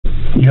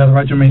You have the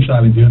right to remain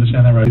silent. Do you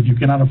understand that, right? If you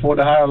cannot afford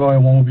to hire a lawyer,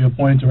 one will be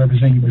appointed to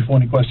represent you before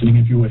any questioning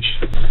if you wish.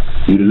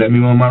 You'd have let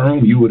me on my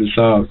room, you would have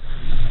saw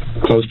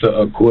close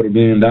to $250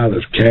 million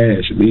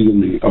cash,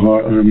 legally,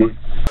 hard-earned money.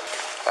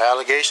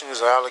 Allegation is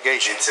an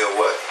allegation. Until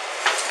what?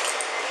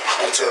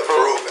 Until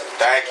proven.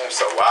 Thank you.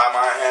 So why am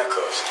I in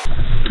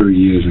handcuffs? 3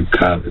 years in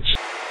college.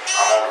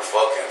 I'm on the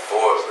fucking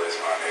Forbes list,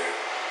 my nigga.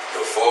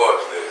 The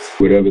Forbes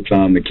list. Whatever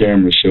time the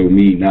camera show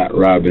me not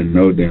robbing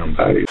no damn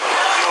body. You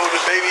know who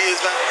DaBaby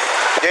is, man?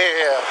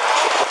 Yeah.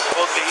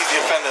 Supposed to be easy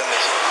offender in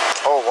this.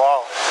 Oh,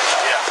 wow.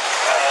 Yeah.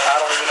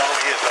 I don't even know who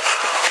he is, though.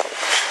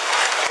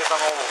 I guess I'm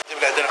over. He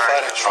got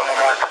identified and shown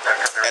him out.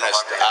 And I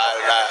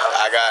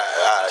got.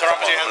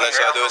 Let's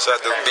do it. So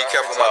be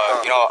careful.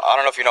 You know, I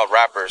don't know if you know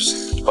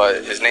rappers,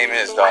 but his name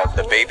is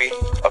DaBaby.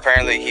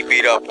 Apparently, he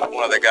beat up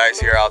one of the guys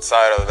here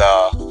outside of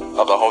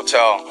the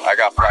hotel. I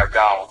got flagged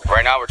down.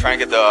 Right now, we're trying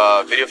to get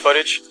the video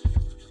footage.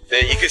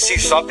 You can see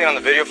something on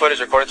the video footage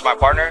according to my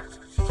partner,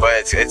 but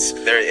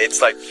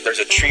it's like there's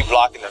a tree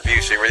blocking the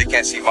view, so you really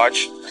can't see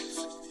much.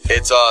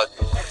 It's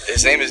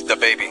his name is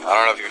DaBaby. I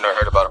don't know if you've never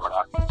heard about him or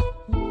not.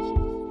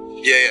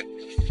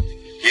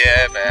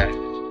 Yeah, man.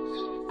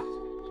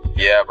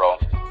 Yeah, bro.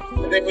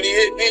 And then when he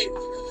hit me,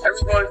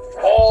 everyone,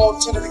 all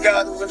 10 of the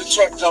guys who was in the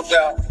truck jumped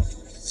out.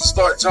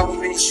 Start jumping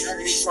me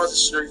across the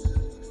street.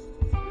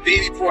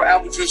 Baby poured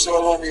apple juice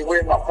all on me, away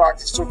in my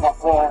pockets, took my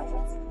phone.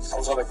 I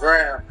was on the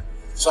ground,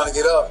 trying to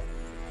get up.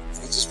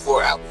 He just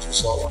poured apple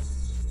juice all on me.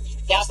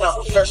 That's not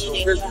professional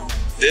business.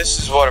 This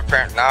is what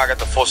apparently, now I got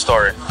the full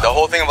story. The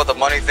whole thing about the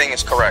money thing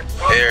is correct.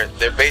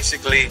 They're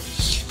basically,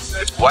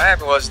 what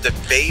happened was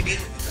DaBaby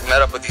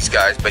met up with these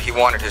guys, but he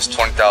wanted his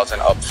 $20,000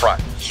 up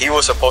front. He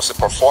was supposed to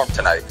perform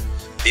tonight.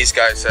 These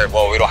guys said,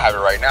 well, we don't have it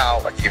right now,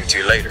 I can give it to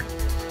you later.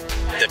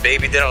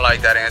 DaBaby didn't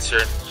like that answer,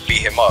 beat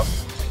him up.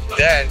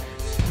 Then,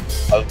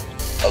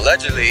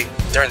 allegedly,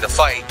 during the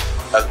fight,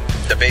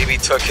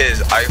 DaBaby took his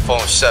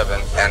iPhone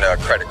 7 and a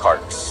credit card.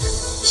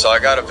 So I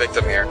got a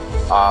victim here.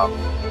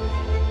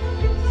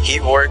 He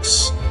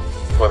works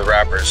with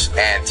rappers,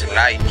 and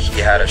tonight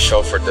he had a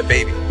show for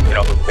DaBaby. You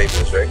know who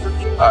DaBaby is, right?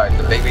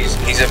 DaBaby's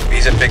he's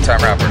a big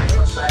time rapper.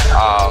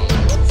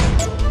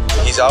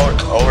 He's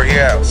out over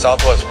here at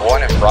Southwest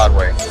 1 and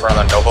Broadway in front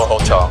of the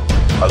Novotel.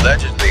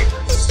 Allegedly,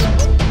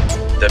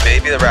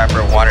 DaBaby the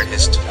rapper wanted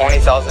his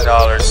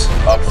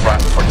 $20,000 up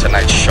front for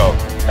tonight's show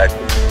at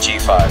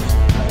G5.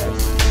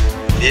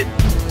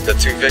 The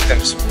two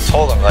victims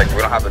told him, like,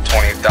 we don't have the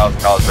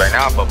 $20,000 right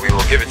now, but we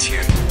will give it to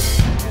you.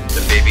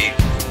 DaBaby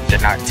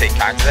did not take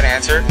kind to that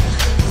answer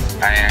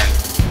and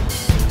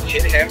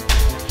hit him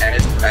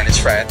and his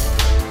friend.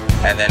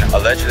 And then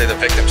allegedly the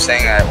victim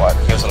saying that while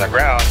he was on the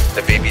ground,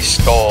 DaBaby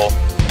stole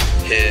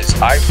his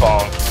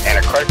iPhone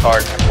and a credit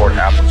card and poured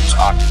apple juice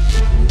on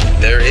him.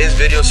 There is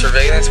video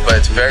surveillance, but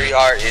it's very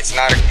hard. It's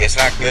not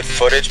good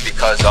footage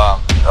because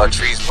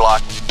trees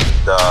block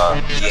the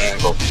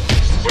angle.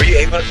 Were you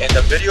able in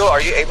the video?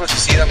 Are you able to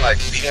see them like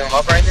beating him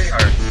up or anything?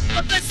 Or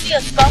you could see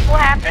a scuffle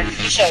happen. Let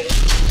me show you.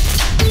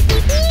 You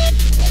could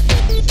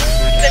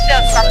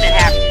feel something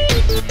happen.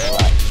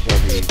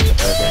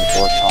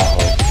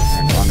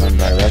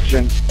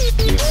 Direction.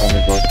 The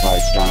offender goes by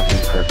Jonathan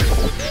Kirk.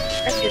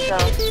 Let's get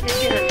those. This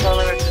is a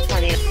solar versus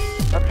 20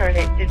 occurred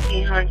at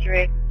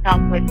 1500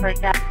 Southwest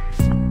 1st Ave.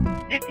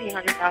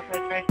 1500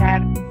 Southwest 1st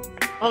Ave.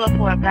 Bullet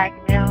for a black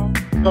male.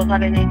 Goes by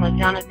the name of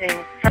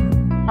Jonathan Kirk.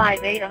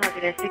 5'8",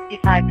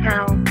 165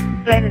 pounds.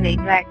 Fled in a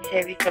black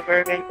Chevy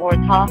Suburban or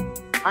Talk.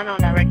 Unknown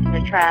direction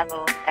to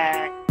travel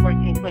at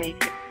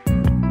 1426.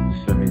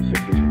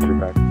 7063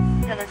 back.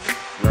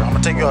 I'm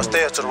gonna take you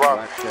upstairs to the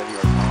robbery.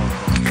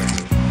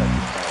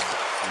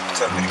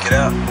 Tell me to get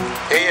out.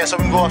 Yeah, so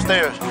we can go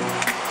upstairs.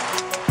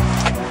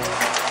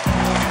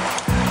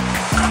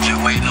 I'm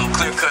just waiting on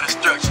clear-cut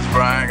instructions,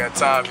 bro. I ain't got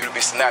time for you to be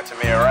snatching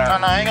me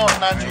around. No, I ain't gonna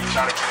snatch you.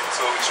 Trying to get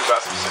into it with you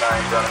about some shit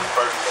I ain't done in the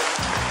first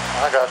place.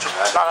 I got you.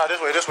 No, this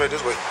way.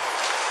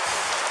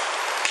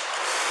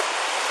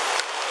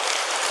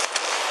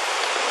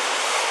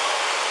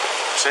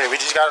 Shit, we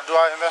just gotta do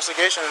our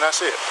investigation and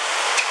that's it.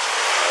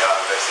 Our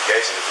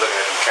investigation is looking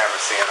at them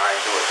cameras seeing I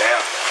ain't do a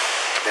damn thing.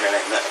 Then it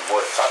ain't nothing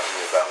more to talk to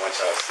me about once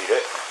y'all see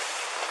that.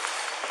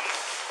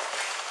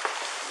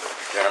 Look at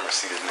the camera,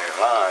 see this nigga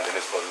line, then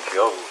it's supposed to be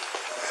over.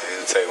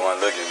 It'll take one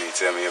look at me,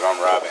 tell me if I'm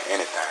robbing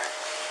anything.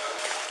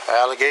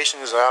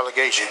 Allegation is an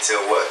allegation. Until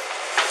what?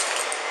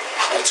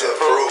 Until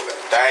proven.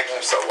 Thank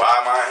you. So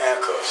why am I in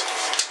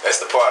handcuffs?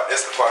 That's the part I'm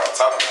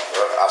talking about,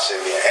 bro. I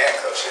shouldn't be in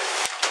handcuffs shit.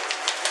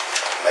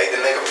 Make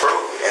the nigga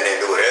prove it, and then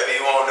do whatever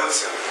you want to do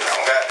to me.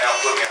 Don't goddamn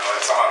put me on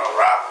the time of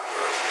robbery,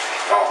 bro.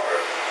 Come on,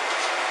 bro.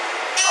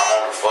 I'm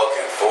on the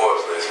fucking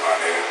Forbes list, my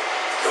nigga.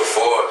 The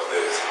Forbes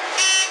list.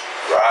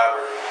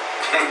 Robbery.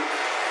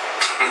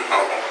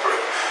 Oh, bro.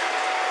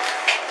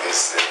 This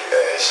silly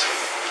ass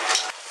shit.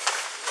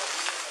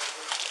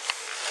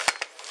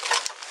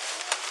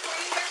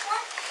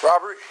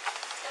 Robbery?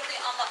 It'll be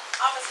on the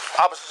opposite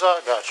side. Opposite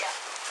side? Gotcha. Yeah.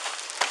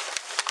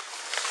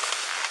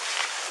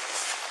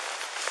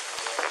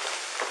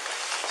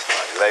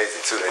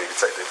 Lazy too, they need to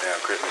take that damn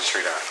Christmas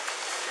tree down.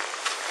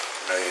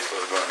 No, you ain't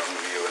supposed to go on no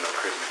New Year with no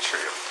Christmas tree.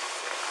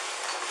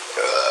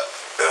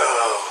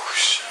 Oh,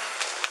 shit.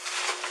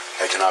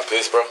 Hey, can I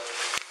piss, bro?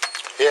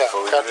 Yeah,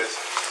 Before we got do you. this?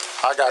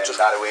 I got you.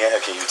 Now that we in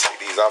here, can you take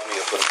these off me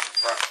or put them in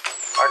front? I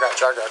got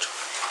you.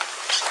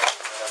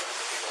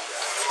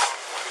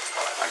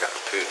 I got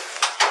to piss.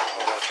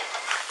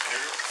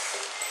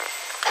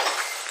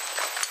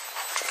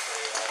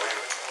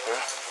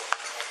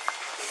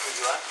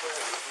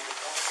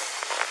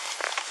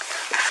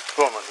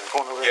 Go on, man. Go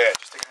on over here. Yeah,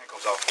 just take the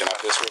handcuffs off. Can I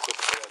piss real quick?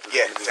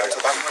 Yeah, take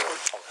them off real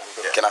quick.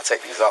 Yeah. Can I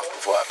take these off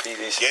before I pee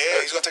these? Yeah,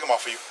 he's gonna take them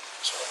off for you.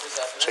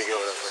 Take it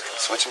over there.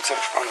 Switch them to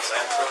the front.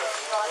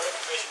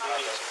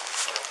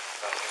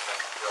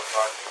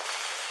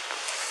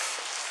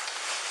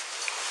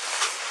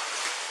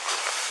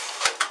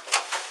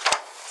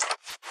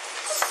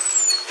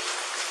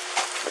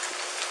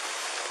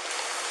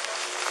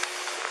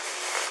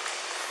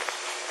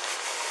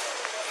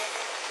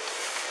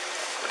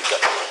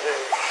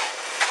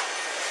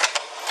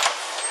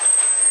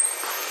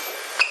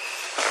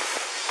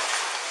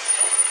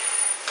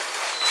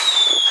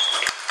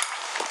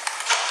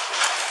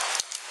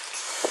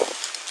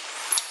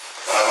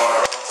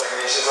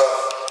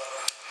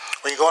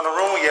 When you go in the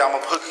room, yeah, I'm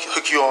gonna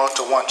hook you on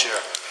to one chair.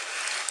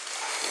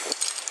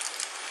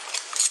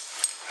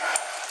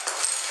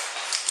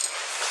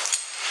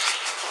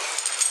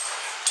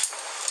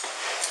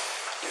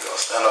 You gonna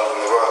stand over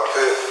in the rock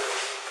pit?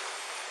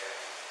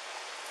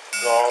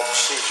 All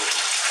procedure.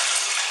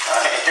 I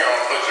ain't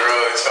on no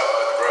drug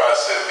charge, bro. I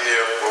shouldn't be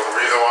here for the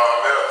reason why I'm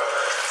here.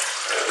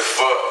 What the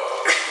fuck?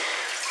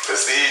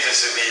 Procedure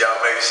should be y'all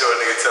making sure a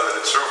nigga telling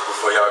the truth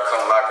before y'all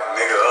come lock a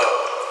nigga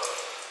up.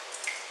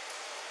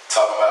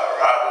 Talking about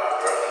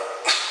robbery, bro.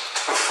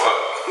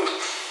 Fuck.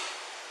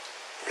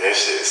 That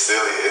shit is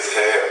silly as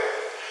hell.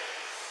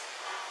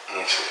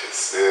 That shit is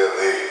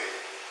silly.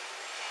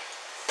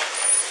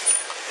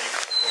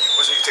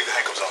 Once you take the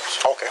handcuffs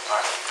off. Okay.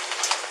 All right.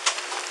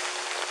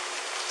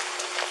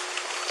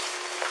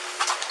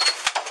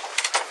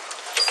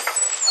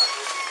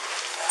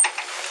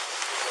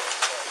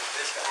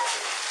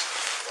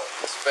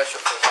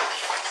 Special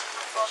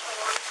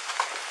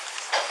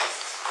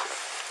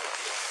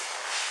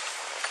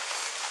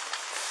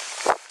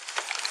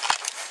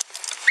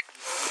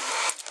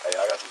Hey,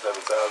 I got some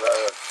paper towels out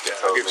here. Yeah,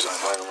 I'll give you some.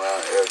 Laying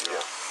around here.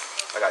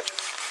 I got you.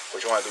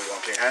 What you want to do? You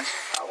want to clean your hands?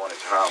 I want to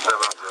drown my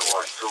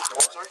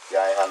hands.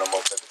 Yeah, I ain't had no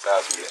more paper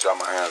towels for me to dry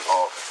my hands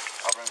off.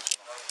 I'll bring you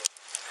some.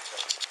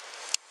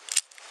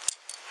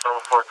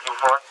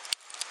 7424.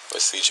 What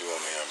seat you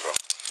want me in, bro?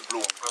 The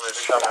blue one. You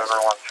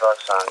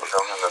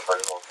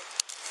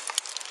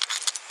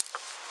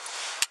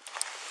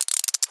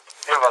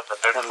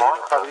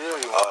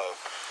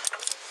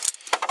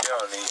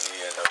don't need me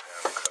in no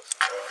damn cuffs.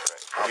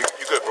 You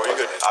good, bro? You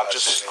good? I'm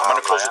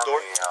gonna close the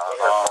door.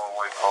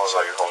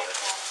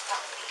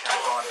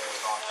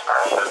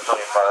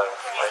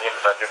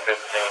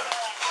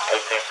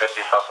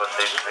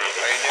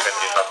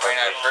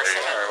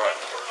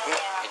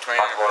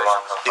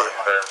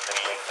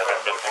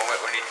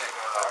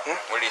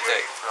 What do you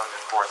take?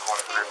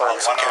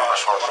 Some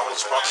cash.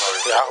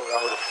 Yeah, I'll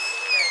hold it.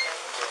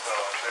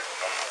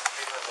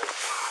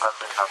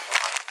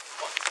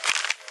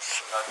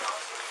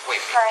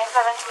 Wait. Sorry,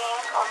 17.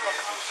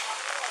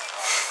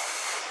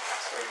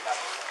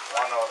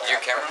 Your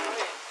camera? You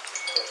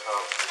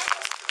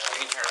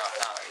can turn it off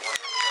now.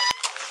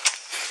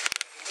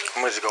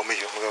 I'm ready to go mute.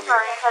 We're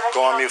gonna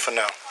go on mute for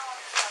now.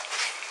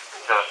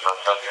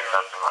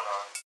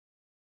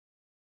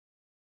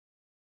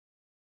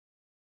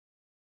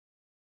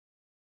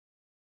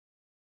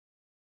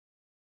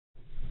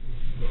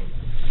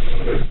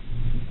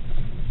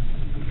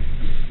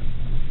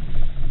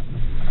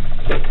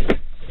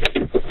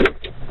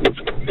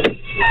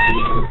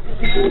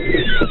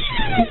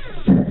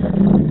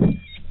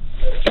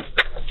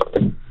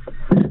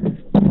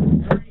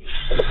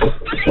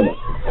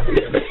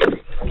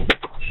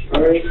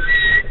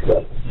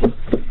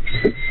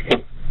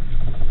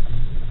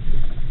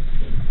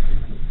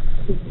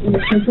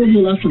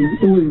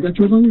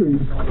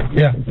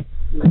 Yeah.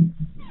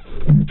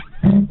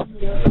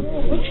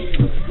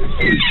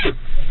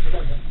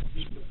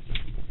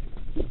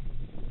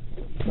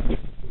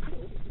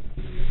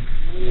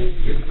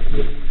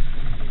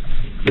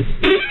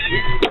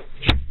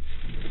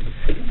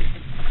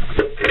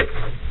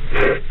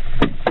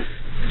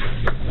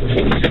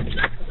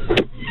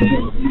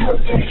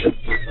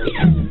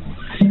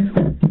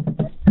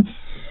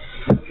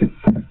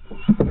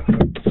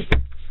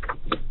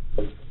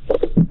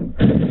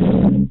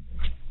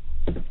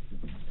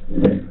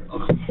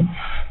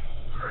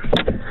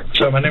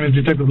 My name is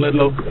Detective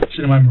Ledlow.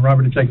 Sitting by my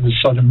robbery detective is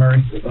Sergeant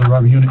Murray,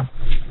 robbery unit. I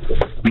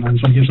just want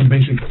to give some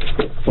basic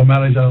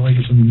formalities. I'll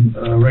get some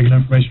regular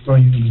information for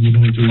you, and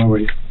then we're going to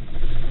robbery.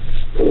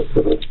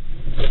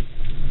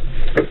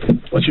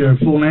 What's your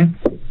full name?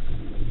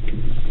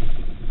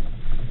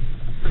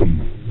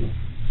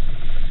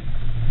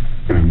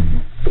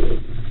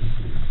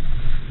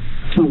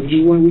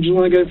 We just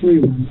want to get it from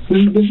you, man.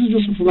 This is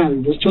just a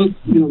formality. Just tell,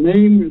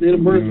 name, your date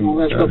of birth, and all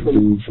that stuff.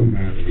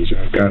 Formalities.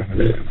 I got all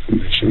that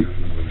information.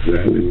 I know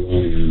exactly who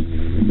I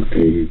am, my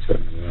age,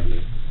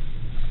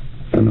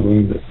 I know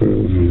all that, bro.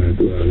 When I'm going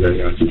to do all that,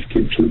 y'all just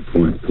get to the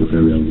point.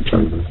 Whatever y'all were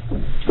talking about.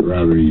 The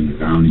robbery,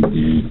 I don't even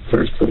get in the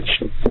first place.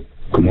 So,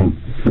 come on.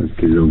 Let's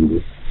get it over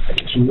with.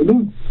 That's what we're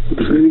doing.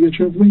 Just need to get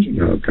your information.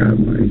 Y'all got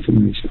my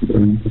information,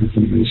 bro.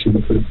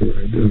 Information paper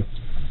right there.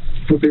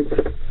 What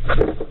paper?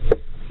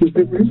 This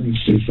paper here?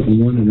 It's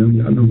on one of them.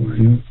 Y'all know who I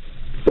am.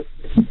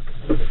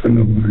 I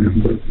know who I am,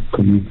 but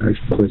come on, ask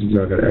the questions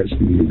y'all got to ask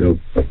me to go.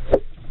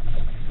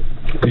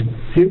 Okay.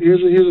 Here's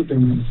the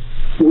thing, man.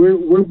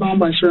 We're bound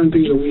by certain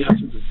things that we have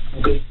to do.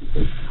 Okay.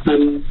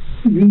 And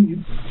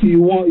you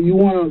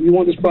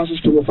want this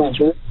process to go fast,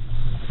 right?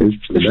 It's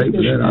too late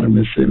for that. I've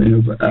been sitting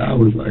here for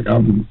hours like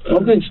I'm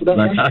okay. So that's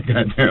like I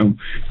goddamn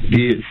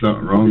did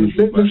something wrong.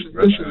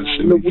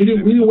 Listen, look, we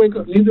didn't wake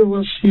up. Neither of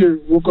us here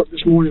woke up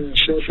this morning and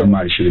said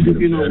somebody should have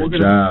did a better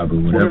job or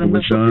whatever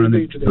was done.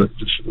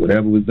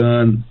 Whatever was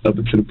done up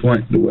until the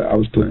point where I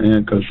was put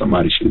in, because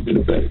somebody should have did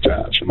a better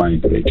job. Somebody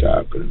did their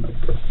job good enough.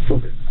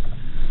 Okay.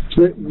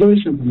 So very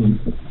simple, man.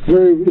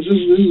 This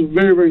is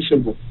very, very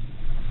simple.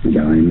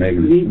 Y'all ain't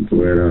making it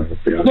simple at all.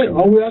 Okay,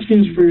 all we're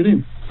asking is for your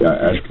name. Y'all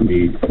asking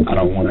me, I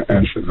don't want to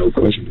answer no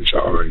questions that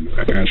y'all already know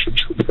the answer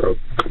to, bro.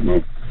 Come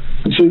on.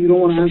 So you don't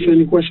want to answer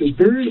any questions,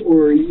 period,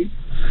 or you...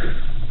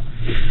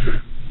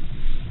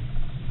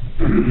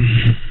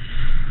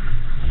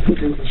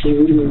 Okay, so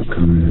what do you want?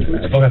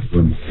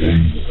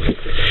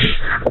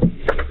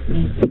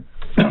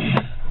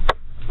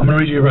 I'm going to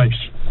read you your rights,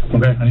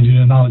 okay? I need you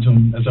to acknowledge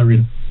them as I read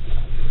them.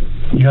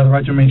 You have the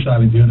right to remain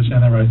silent. Do you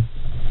understand that right?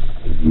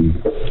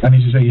 I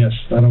need you to say yes.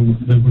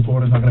 The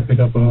recorder's not going to pick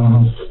up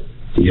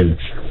Yes.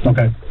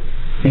 Okay.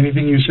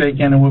 Anything you say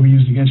can and will be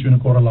used against you in a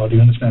court of law. Do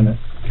you understand that?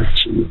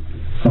 Absolutely.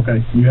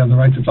 Okay. You have the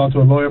right to talk to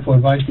a lawyer for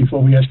advice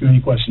before we ask you any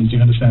questions. Do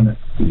you understand that?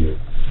 Yeah.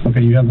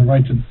 Okay. You have the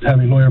right to have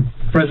a lawyer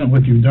present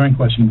with you during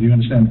questions. Do you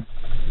understand that?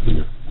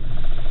 Yeah.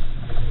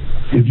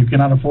 If you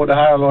cannot afford to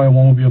hire a lawyer,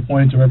 one will be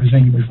appointed to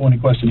represent you before any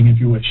questioning if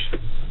you wish.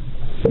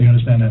 Do you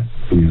understand that?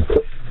 Yeah.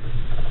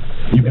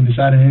 You can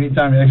decide at any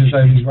time to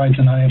exercise these rights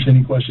and not answer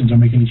any questions or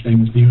make any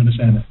statements. Do you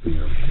understand that?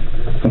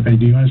 Yeah. Okay,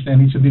 do you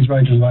understand each of these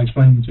rights as I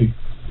explained them to you?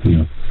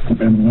 Yeah.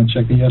 Okay, I'm going to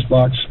check the yes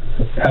box.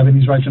 Having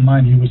these rights in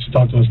mind, do you wish to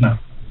talk to us now?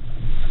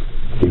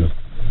 Yeah.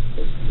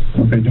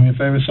 Okay, do me a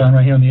favor, sign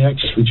right here on the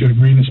X that you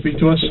agree to speak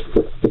to us.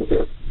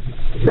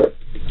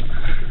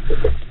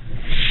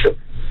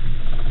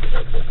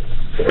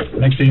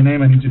 Next to your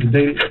name, I need you to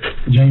date it,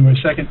 January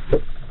 2nd,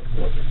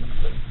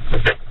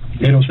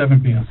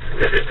 8:07 p.m.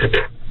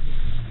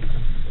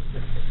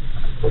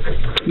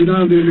 You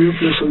don't have the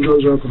influence on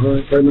drugs or alcohol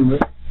right now,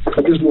 right?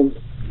 At this moment.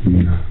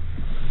 Yeah.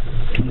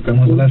 Okay, when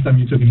was the last time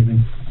you took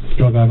anything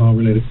drug, alcohol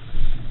related?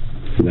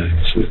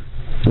 Last year.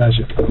 Last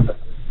year. Okay.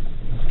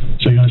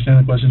 So you understand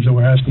the questions that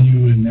we're asking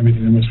you and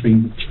everything that we're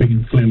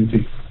speaking clearly to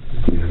you?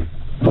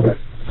 Yeah. Okay.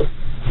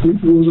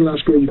 What was the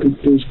last grade you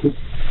completed in school?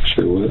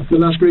 Say what? The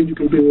last grade you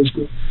completed in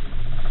school?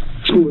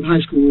 School, in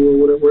high school, or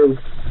whatever.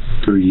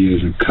 3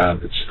 years in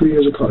college. 3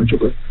 years of college,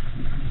 okay.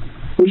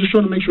 We're just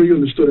trying to make sure you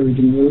understood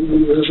everything.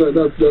 That's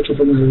up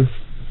on my head.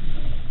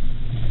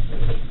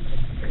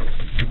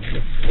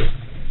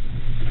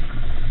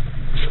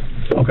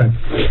 Okay.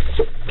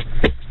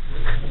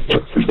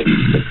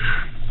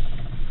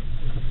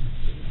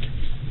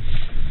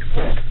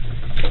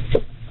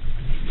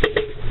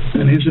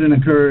 An incident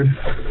occurred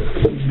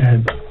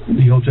at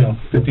the hotel,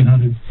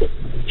 1500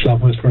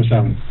 Southwest First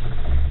Avenue,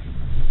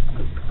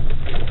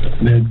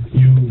 that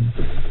you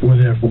were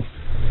there for,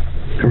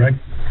 correct?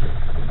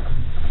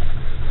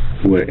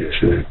 What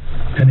incident?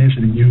 An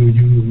incident.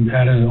 You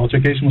had an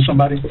altercation with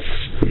somebody?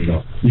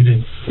 No. You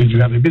didn't. Did you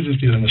have a business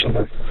dealing with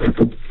somebody?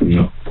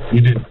 No.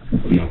 You didn't?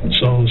 No.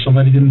 So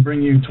somebody didn't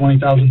bring you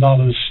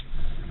 $20,000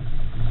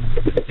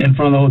 in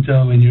front of the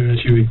hotel in your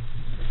SUV?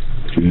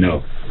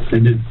 No. They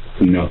did?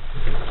 No.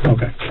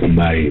 Okay.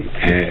 Somebody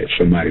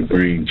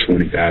bring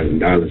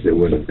 $20,000 that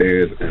wasn't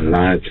theirs and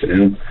lied to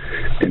them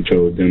and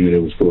told them that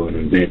it was for an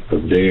event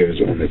of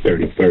theirs on the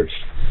 31st.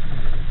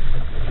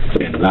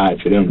 And lied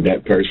to them.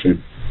 That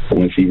person,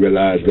 once he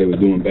realized they were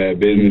doing bad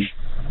business,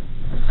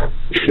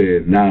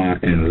 said nah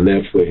and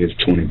left with his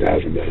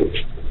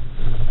 $20,000.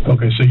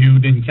 Okay, so you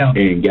didn't count?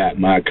 And got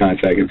my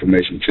contact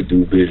information to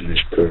do business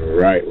the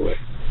right way.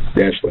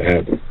 That's what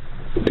happened.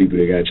 The people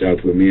that got y'all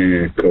put me in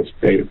handcuffs,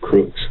 they the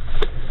crooks.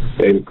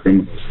 They the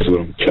criminals. That's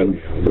what I'm telling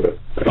y'all.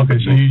 Okay,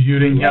 so you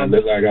didn't count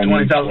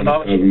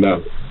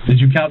 $20,000? Did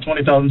you count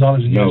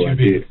 $20,000 in your SUV? No, I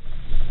did.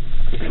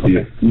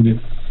 Okay, you did.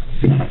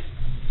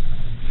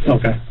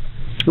 Okay.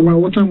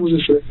 Around what time was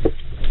this, sir?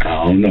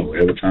 I don't know.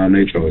 Whatever time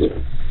they told you.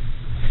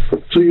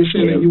 So you're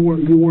saying that you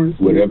weren't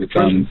whatever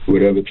time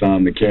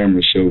the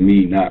camera showed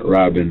me not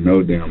robbing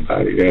no damn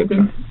body that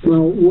time.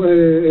 Well,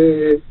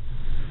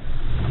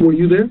 were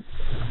you there?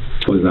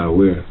 Was I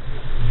where?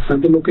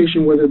 At the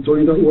location where the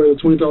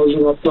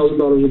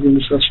 $20,000 were being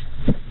discussed.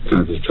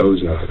 I just told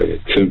y'all they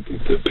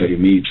attempted to pay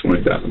me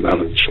 $20,000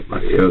 with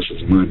somebody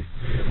else's money.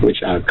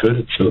 which I could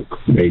have took.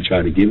 They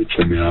tried to give it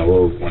to me.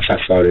 Once I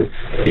saw that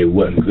it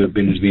wasn't good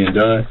business being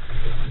done,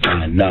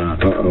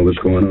 what's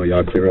going on?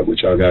 Y'all clear up what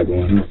y'all got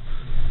going on.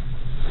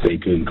 They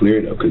couldn't clear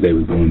it up because they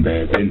was doing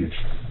bad business.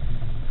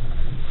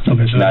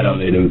 Okay, so not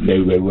only they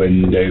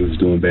was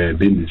doing bad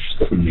business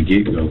from the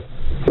get-go.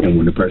 And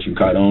when the person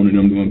caught on to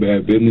them doing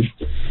bad business,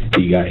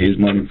 he got his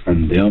money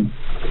from them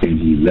and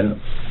he left.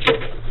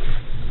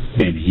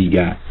 And he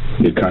got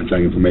the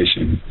contact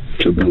information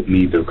to book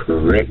me the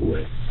correct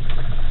way.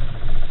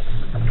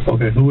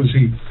 Okay, who was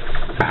he?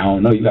 I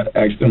don't know. You got to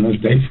ask them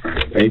what's they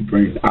friends. They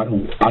bring. I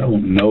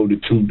don't know the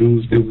two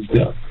dudes that was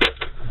there.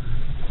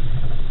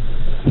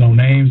 No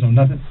names, no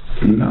nothing?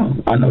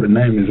 No, I know the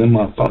name is in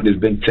my phone. It's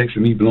been texting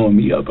me, blowing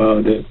me up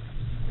all day.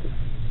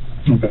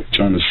 Okay,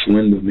 trying to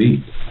swindle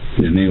me.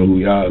 And then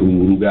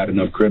who got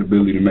enough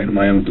credibility to make the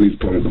Miami Police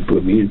Department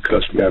put me in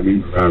custody, got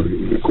me for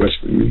robbery, and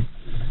questioning me.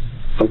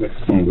 Okay,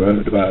 come on,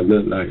 bro. Do I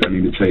look like I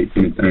need to take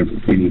anything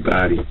from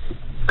anybody?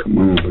 Come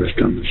on, bro. It's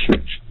common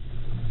sense.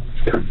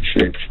 It's common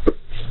sense.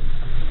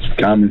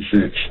 It's common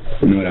sense.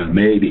 You know what I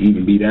made to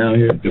even be down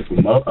here?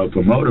 A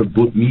promoter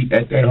booked me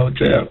at that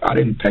hotel. I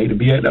didn't pay to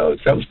be at the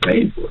hotel. I was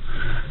paid for.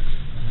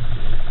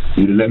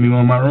 You'd have let me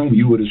in my room,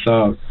 you would have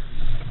saw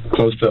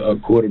close to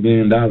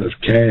 $250,000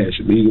 cash,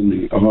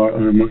 legally,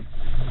 hard-earned money.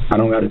 I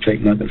don't got to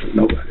take nothing from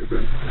nobody, bro.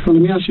 Well,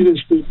 let me ask you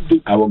this.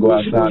 I will go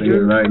outside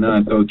here right now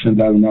and throw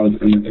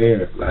 $10,000 in the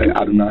air. Like,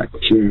 I do not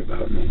care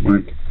about no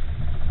money.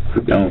 I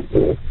don't.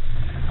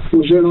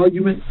 Was there an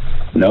argument?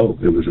 No,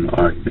 it was an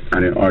argument. I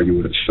didn't argue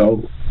with a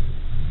soul.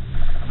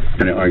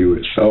 My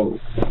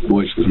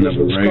voice was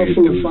never raised.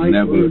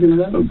 There was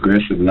never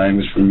aggressive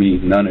language from me.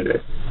 None of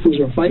that. Was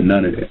there a fight?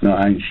 None of that. No,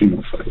 I ain't seen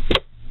no fight.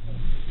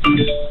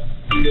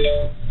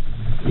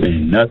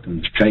 And nothing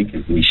was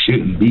taken. We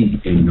shouldn't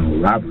be in no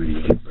robbery,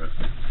 bro.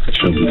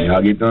 So when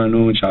y'all get done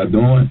doing what y'all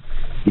doing,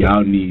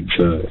 y'all need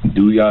to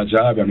do y'all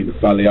job. Y'all need to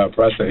follow y'all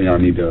process. And y'all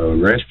need to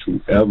arrest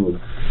whoever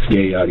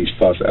gave y'all these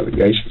false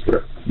allegations,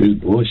 bro. This is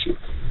bullshit.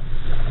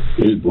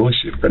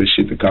 Bro. This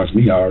shit that cost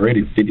me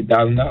already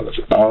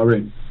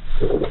 $50,000.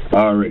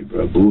 Already,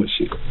 bro.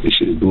 Bullshit. This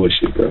shit is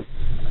bullshit, bro.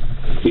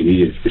 It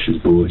is. This is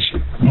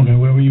bullshit. Okay,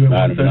 where were you at?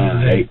 Bottom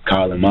line, they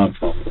calling my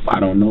phone. I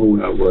don't know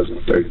where I was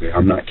on Thursday.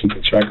 I'm not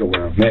keeping track of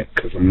where I'm at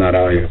because I'm not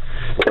out here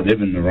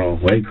living the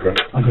wrong way, bro.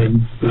 Okay.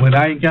 When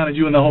I encountered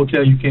you in the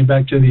hotel, you came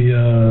back to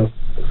the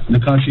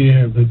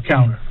concierge, the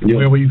counter. Yeah.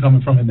 Where were you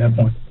coming from at that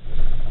point?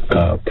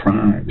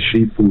 Prime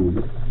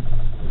seafood.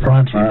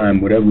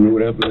 Prime, whatever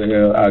the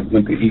hell I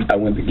went to eat. I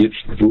went to get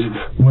some food.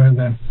 Where is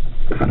that?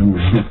 I don't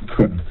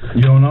remember.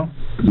 You don't know?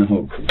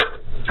 No.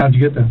 How'd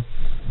you get there?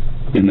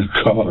 In the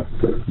car.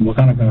 What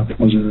kind of car?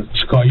 Was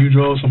it a car you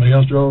drove? Somebody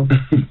else drove?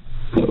 An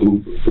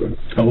Uber, bro.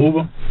 An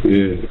Uber?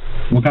 Yeah.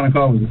 What kind of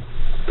car was it?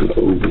 An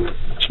Uber.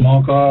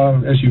 Small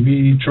car,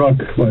 SUV, truck,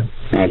 what?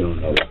 I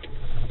don't know.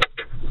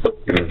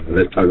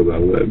 Let's talk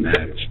about what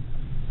matters.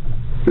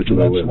 Let's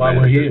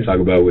talk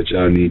about what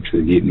y'all need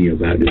to get me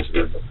about this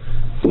stuff.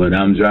 When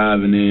I'm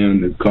driving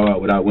in the car,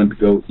 when I went to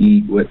go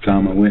eat, what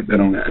time I went, that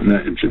don't got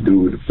nothing to do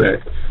with the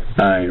fact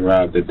I ain't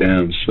robbed a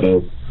damn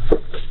soul.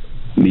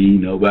 Me,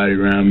 nobody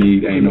around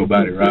me, ain't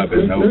nobody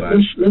robbing nobody.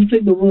 Let's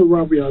take the word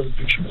robbery out of the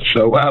picture.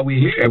 So while we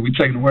here, we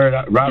taking the word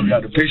robbery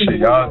out of the picture.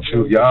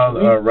 Y'all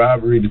are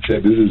robbery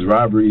detectives. This is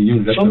robbery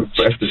unit.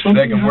 That's the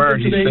second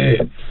word he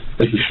said.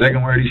 That's the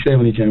second word he said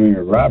when he came in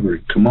here. Robbery.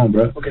 Come on,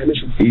 bro. Okay,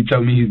 listen. He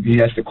told me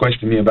he asked to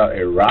question me about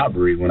a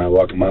robbery when I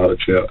walked in my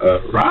hotel.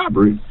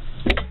 Robbery.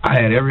 I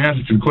had every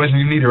answer to the question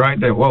you needed right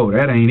there. Whoa,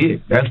 that ain't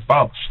it. That's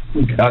false.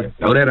 Okay.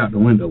 Throw that out the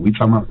window. We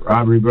talking about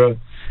robbery, bro.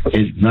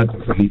 It's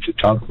nothing for me to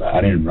talk about. I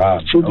didn't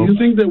rob. So do you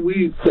think that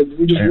we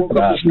just woke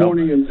up this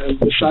morning and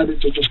decided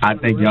to just... I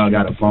think y'all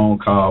got a phone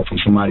call from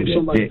somebody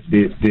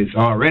that's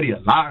already a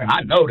liar.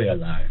 I know they're a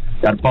liar.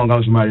 Got a phone call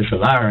from somebody that's a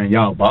liar and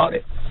y'all bought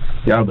it.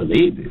 Y'all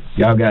believed it.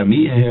 Y'all got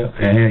me in here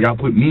and y'all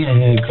put me in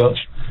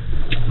handcuffs.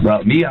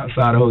 Brought me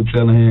outside the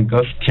hotel in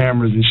handcuffs,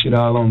 cameras and shit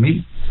all on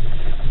me.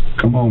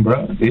 Come on,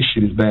 bro. This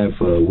shit is bad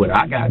for what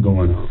I got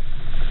going on.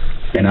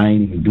 And I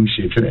ain't even do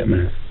shit to that,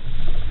 man.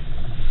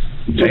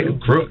 They the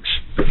crooks.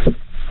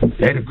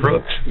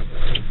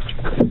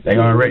 They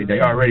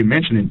already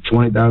mentioning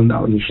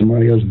 $20,000 is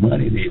somebody else's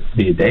money.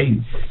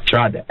 They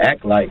tried to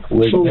act like...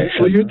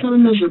 So you're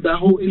telling us that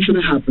whole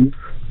incident happened.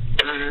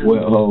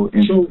 Well,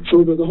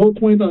 so the whole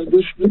point of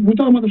this, we're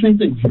talking about the same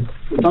thing.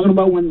 We're talking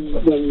about when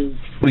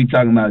we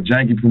talking about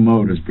janky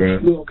promoters, bro.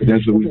 Okay.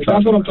 That's what we talking.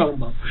 That's what I'm talking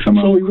about. So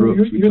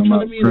you're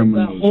telling me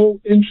that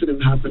whole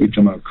incident happened. We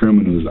talking about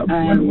criminals.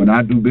 When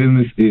I do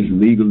business, it's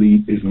legally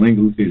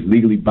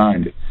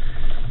binded.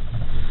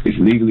 It's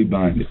legally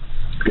binded.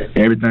 Okay.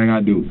 Everything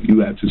I do,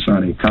 you have to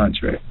sign a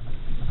contract.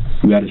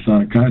 You got to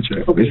sign a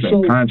contract. Okay, it's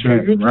a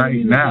contract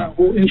right now. That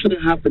whole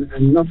incident happened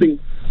and nothing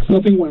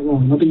went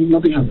wrong. Nothing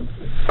happened.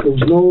 There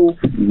was no...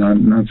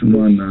 Not to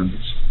my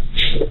knowledge.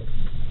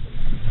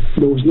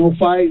 There was no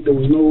fight. There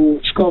was no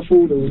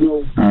scuffle. There was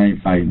no... I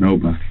ain't fighting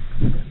nobody.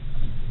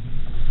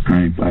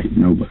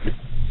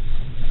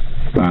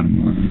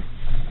 Bottom line.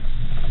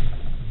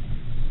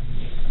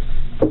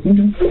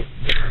 Okay.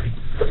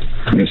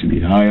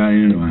 I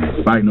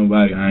ain't fight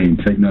nobody. I ain't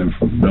take nothing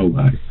from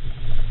nobody.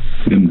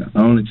 Them the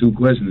only two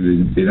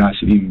questions that I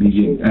should even be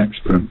getting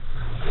asked, bro.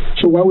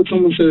 So why would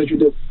someone say that you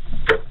did?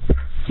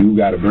 You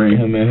gotta bring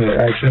him in here,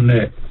 ask him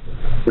that.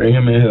 Bring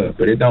him in here,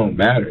 but it don't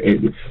matter.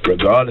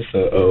 Regardless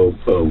of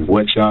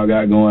what y'all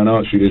got going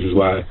on, see, this is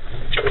why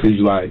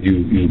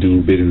you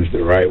do business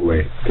the right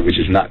way, which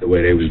is not the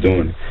way they was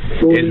doing it.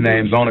 His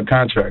name's on the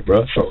contract,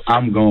 bro. So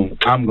I'm gonna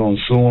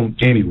sue him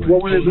anyway.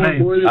 What was his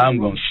name? I'm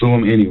gonna sue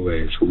him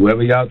anyways.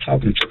 Whoever y'all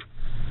talking to,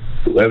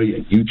 whoever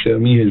you tell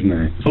me his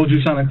name. Who'd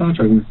you sign a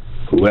contract with?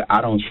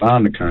 I don't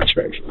sign the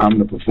contracts. I'm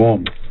the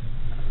performer.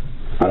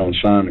 I don't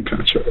sign the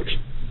contracts.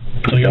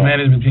 So your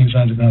management team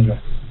signs the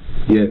contract?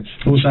 Yes.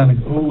 Who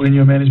in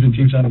your management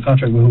team signed a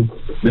contract with who?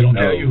 They don't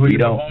tell you who you're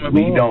performing for?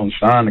 We don't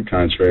sign the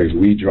contracts.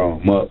 We draw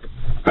them up.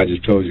 I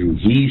just told you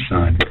he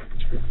signed the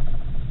contract.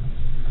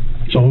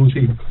 So who's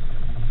he?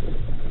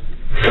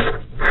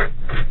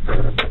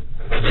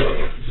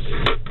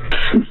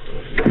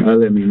 Y'all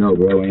let me know,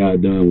 bro, when y'all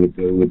done with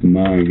the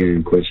mind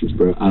game questions,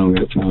 bro. I don't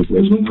got time for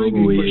There's no mind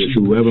game questions.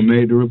 Whoever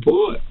made the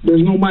report.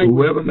 There's no mind game.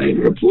 Whoever made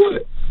the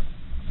report.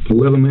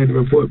 Whoever made the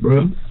report,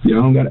 bro.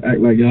 Y'all don't gotta act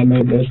like y'all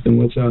know less than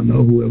what y'all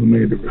know. Whoever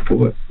made the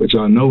report. What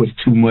y'all know is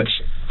too much.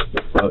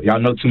 Y'all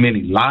know too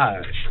many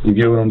lies. You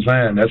get what I'm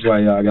saying? That's why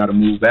y'all gotta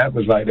move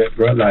backwards like that,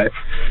 bro. Like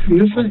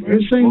you're saying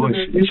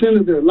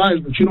that they're lies,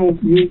 but you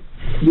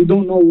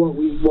don't know what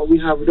we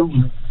have or don't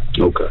have.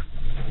 Okay.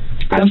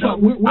 That's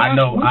I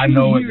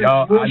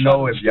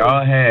know if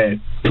y'all had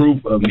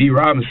proof of me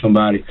robbing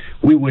somebody,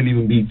 we wouldn't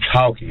even be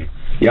talking.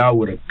 Y'all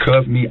would have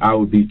cuffed me. I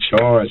would be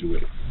charged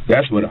with it.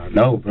 That's what I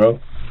know, bro.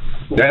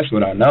 That's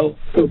what I know.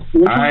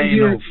 I ain't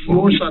know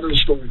your side of the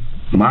story.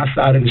 My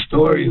side of the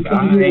story is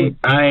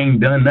I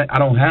ain't done nothing. I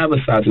don't have a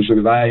side of the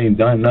story because I ain't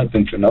done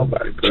nothing to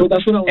nobody, bro. So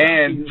that's what I was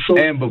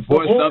and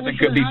before something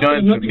could be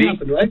done to me,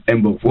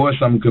 and before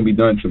something could be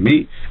done to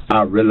me,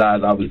 I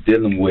realized I was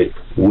dealing with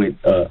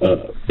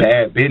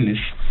bad business,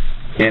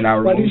 and I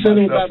removed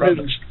myself from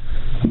it.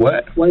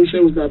 What? Why you say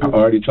it was bad business? I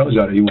already told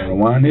y'all that. You want to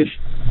rewind this?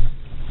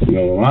 You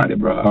gonna rewind it,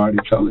 bro? I already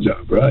told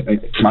y'all, bro.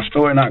 My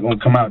story not gonna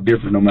come out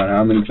different no matter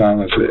how many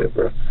times I say it,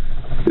 bro.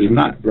 It's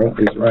not, bro.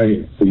 It's right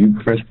here. So you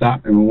press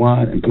stop and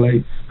rewind and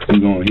play, you're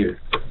gonna hear.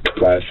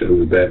 That's why I said it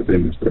was bad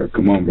business, bro.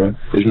 Come on, bro.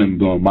 There's nothing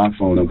blowing my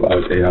phone up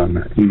all day, all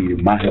night. He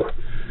needed my help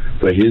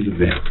for his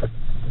event.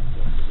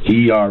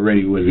 He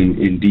already was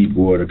in deep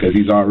water because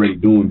he's already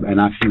doing,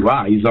 and I see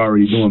why. He's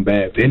already doing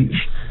bad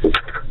business.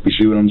 You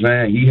see what I'm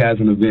saying? He has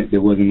an event that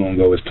wasn't gonna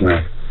go as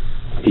planned.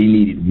 He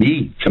needed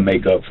me to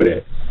make up for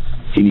that.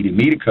 He needed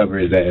me to cover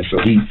his ass, so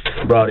he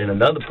brought in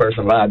another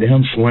person, lied to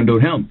him,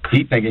 swindled him.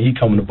 He thinking he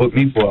coming to book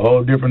me for a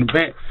whole different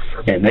event,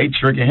 and they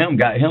tricking him,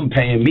 got him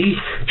paying me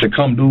to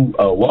come do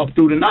a walk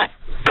through the night.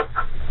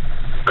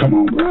 Come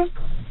on, bro.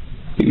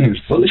 These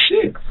niggas full of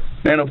shit.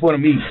 Man, up on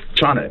me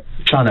trying to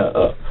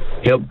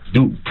help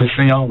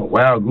send y'all on a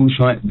wild goose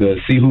hunt to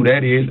see who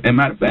that is. And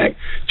matter of fact,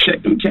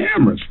 check them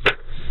cameras.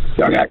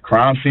 Y'all got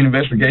crime scene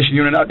investigation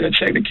unit out there.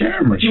 Check the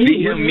cameras.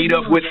 See him meet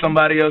up with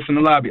somebody else in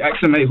the lobby.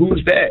 Ask him, hey,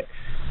 who's that?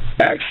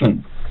 Ask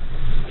him.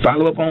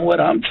 Follow up on what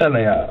I'm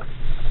telling y'all.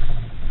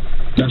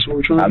 That's what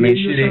we're trying to do.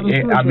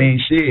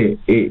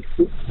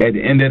 At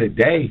the end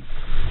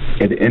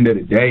of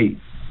the day,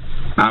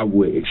 I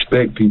would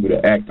expect people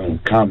to act on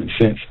common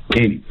sense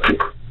anyway.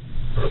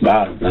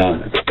 Bottom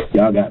line,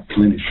 y'all got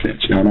plenty of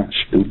sense. Y'all not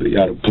stupid.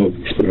 Y'all the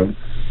police, bro.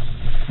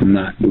 I'm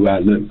not. Do I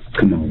look?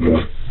 Come on, bro.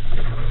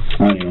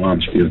 I don't know why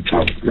I'm still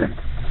talking, bro.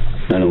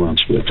 I know why I'm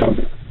still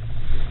talking.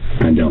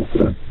 I don't,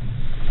 bro.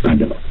 I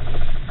don't.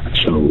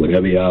 So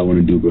whatever y'all want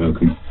to do, bro,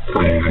 come on.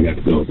 I got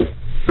to go, bro.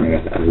 I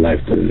got a life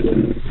to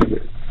live.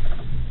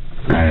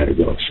 I had to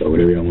go. So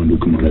whatever y'all want to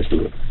do, come on, let's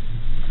do it.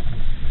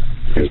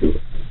 Let's do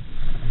it.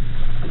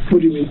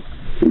 What do you mean?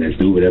 Let's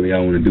do whatever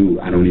y'all want to do.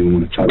 I don't even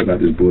want to talk about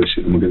this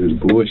bullshit. I'm going to get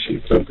this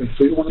bullshit, bro. Okay,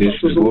 so you want to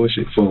this is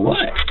bullshit. For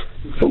what?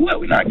 For what?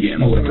 We're not getting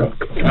nowhere, bro.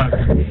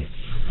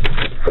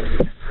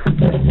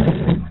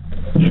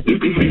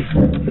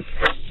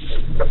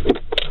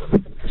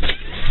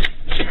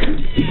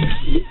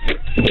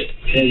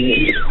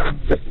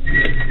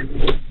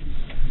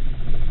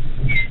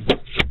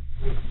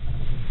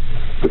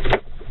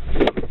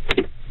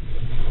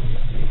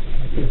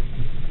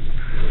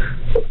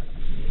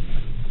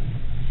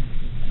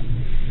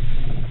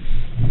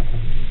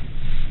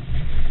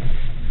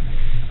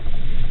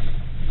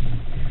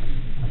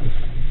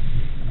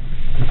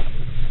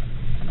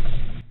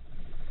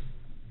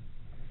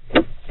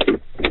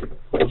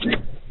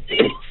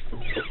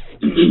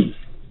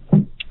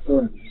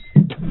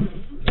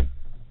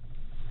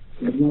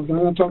 I'm not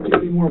going to talk to you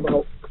anymore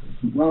about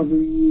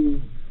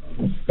robbery.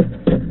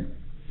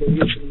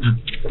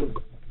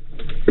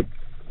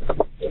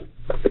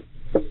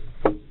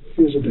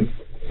 Here's the thing.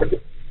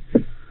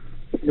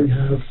 We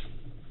have,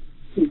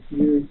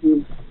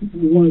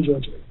 you want to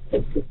judge it.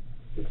 Okay.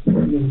 You're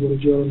going to go to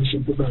jail in a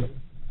simple matter.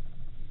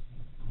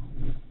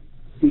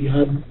 We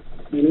had,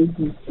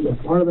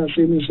 and part of that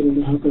same incident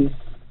that happened,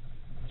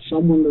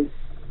 someone that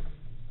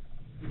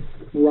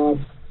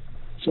robbed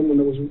someone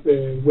that was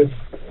with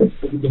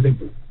the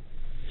victim.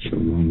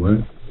 Someone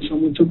what?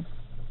 Someone took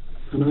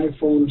an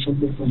iPhone or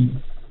something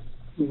from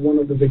one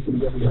of the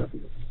victims that we have.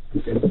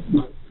 Okay.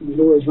 We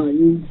know it's not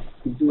you.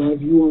 We do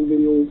have you on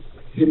video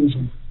hitting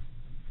someone.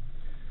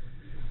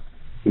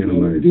 You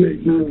know, I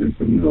take nothing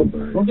from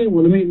nobody. Okay,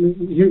 well,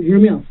 hear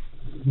me out.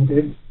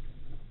 Okay?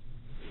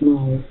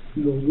 Now,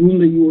 the room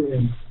that you were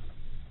in,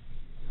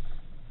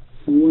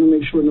 we want to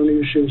make sure none of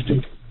your shit is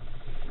taken.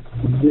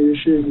 None of your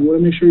shit, we want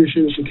to make sure your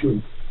shit is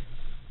secured.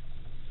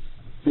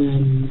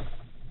 And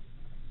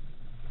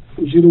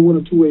there's either one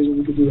or two ways that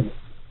we could do that.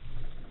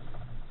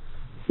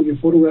 We can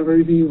photograph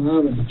everything you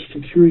have and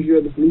secure it here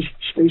at the police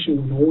station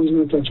where no one's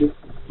going to touch it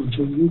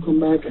until you come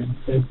back and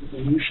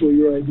you show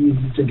your ID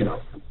and you take it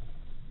out.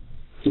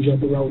 Is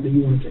that the route that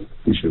you want to take?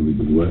 You said we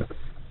do what?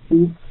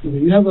 You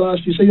have the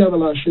last. You say you have the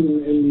last shit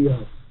in the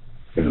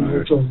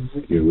hotel.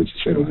 Yeah, what you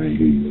said. I ain't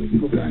hear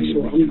you. Okay,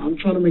 so I'm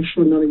trying to make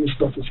sure none of your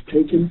stuff is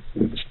taken,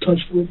 it's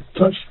touched,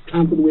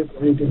 tampered with,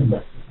 or anything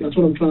like that. That's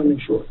what I'm trying to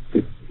make sure.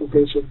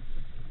 Okay, so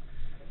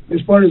as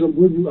far as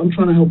I'm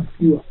trying to help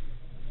you out.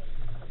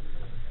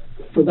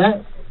 For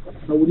that,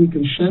 I would need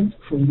consent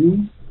from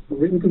you, a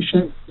written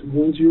consent to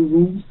go into your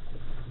room,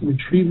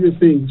 retrieve your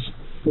things,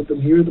 put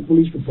them here at the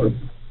police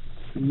department,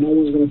 and no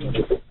one's going to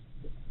touch it.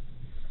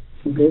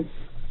 Okay?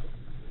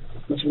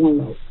 That's one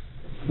route.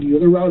 The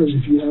other route is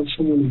if you have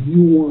someone that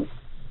you want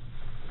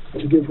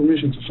to give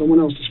permission to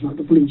someone else that's not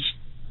the police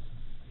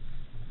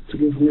to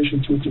give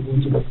permission to go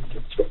into the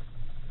hotel,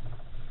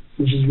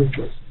 which is your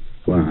choice.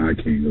 Why I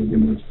can't go get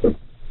my stuff?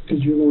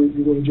 Because you're going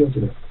to jail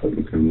today.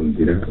 Okay, I'm going to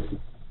get out.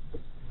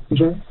 I'm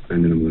sorry?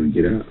 And then I'm going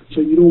to get out.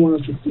 So you don't want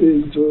us to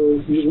you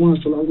just want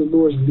us to lock the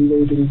doors and leave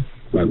everything?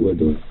 Like what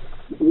door?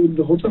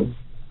 The hotel.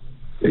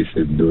 They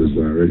said the doors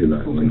were already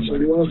locked. Okay, so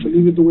you want us to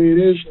leave it the way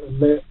it is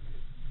and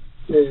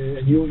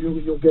and you'll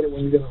get it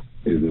when you get out.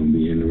 It's going to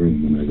be in the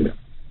room when I get out.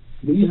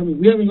 But we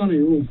haven't gone to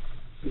your room.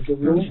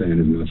 I'm saying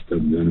there's no stuff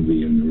going to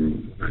be in the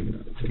room when I get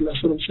out.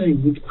 That's what I'm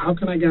saying. How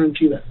can I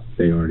guarantee that?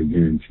 They already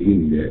guaranteed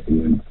me that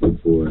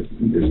before.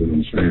 This is what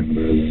I'm saying,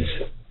 brother.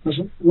 That's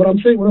what I'm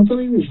saying. What I'm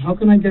telling you is, how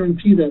can I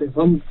guarantee that if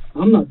I'm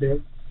not there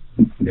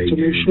to make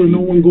sure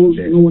no one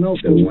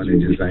else goes? The one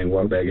that just ain't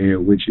walk back in here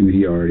with you,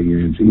 he already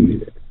guaranteed me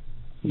that.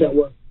 That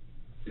what?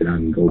 That I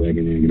can go back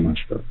in there and get my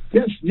stuff.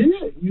 Yes, yeah.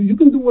 You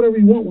can do whatever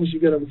you want once you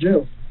get out of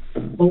jail.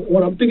 But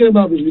what I'm thinking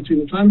about is between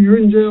the time you're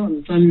in jail and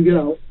the time you get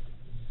out,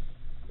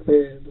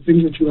 the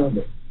things that you have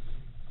there.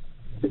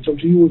 It's up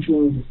to you what you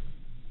want to do.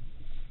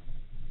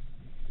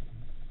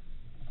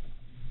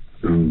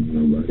 I don't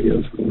want nobody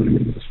else going to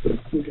get my stuff.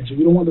 Okay, so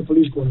you don't want the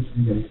police going to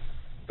get it?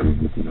 I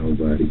don't want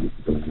nobody going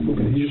to get it.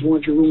 Okay, you just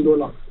want your room door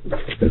locked.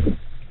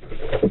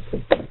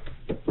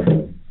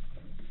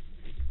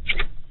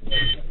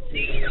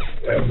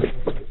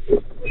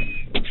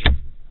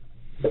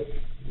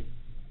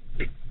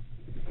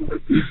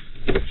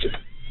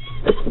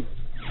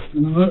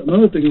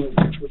 Another thing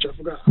which I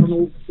forgot, I don't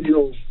know,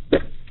 the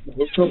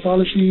hotel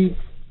policy,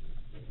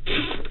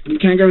 you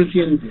can't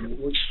guarantee anything.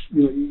 Which,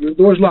 your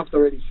door's locked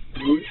already.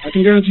 I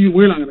can guarantee you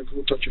we're not gonna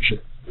go touch your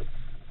shit.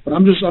 But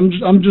I'm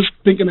just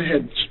thinking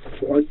ahead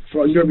for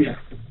on your behalf.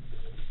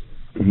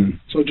 Mm-hmm.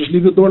 So just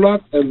leave the door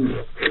locked and.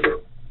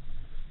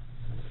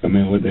 I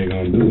mean, what they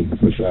gonna do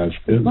besides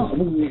steal? No,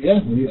 yeah.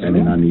 And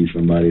then I need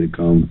somebody to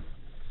come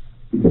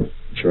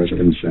trust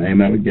them the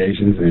same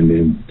allegations and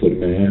then put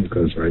them in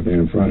handcuffs right there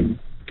in front of me.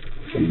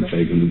 So I'm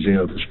take them to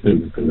jail for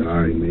stealing because I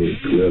already made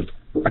it clear.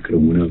 I could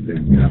have went up there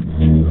and got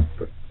my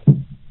stuff.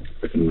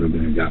 I could have went up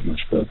there and got my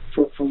stuff.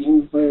 From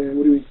who? What do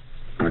you mean?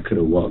 I could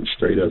have walked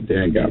straight up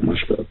there and got my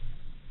stuff.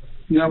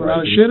 You have a lot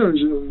of shit, or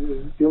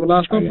you have a lot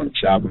of stuff? I got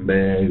shopping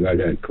bags. I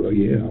got clothes.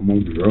 Yeah, I'm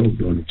on the road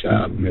doing the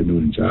job. I'm here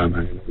doing the job.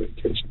 I ain't on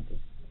vacation.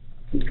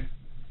 Okay.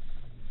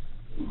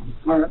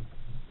 All right.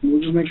 We'll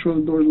just make sure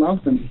the door's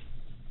locked and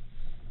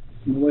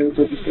nobody will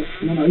touch the stuff.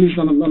 No, at least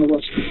none of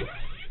us.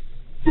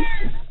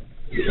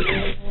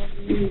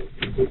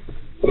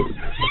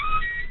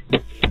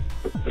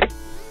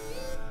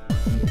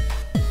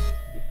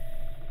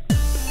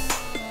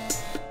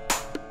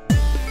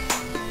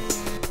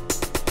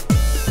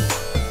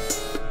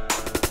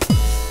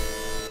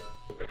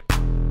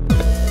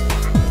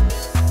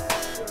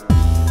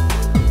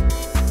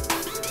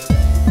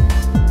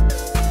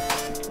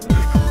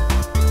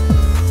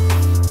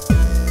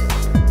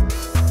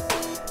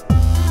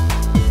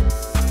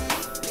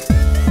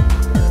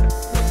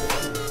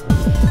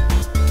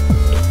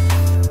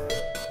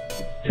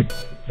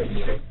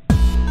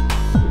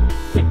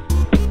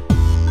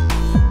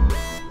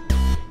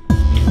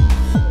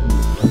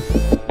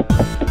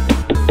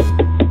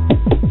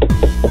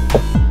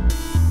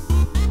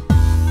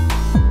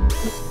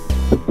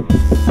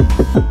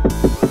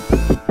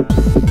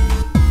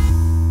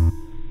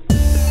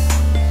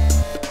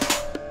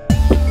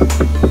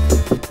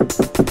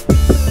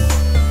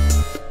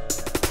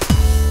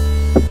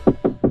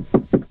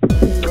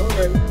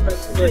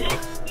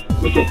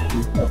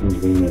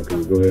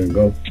 Go ahead and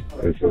go.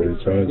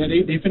 Yeah,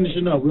 they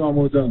finishing up. We're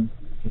almost done.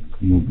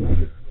 Come on,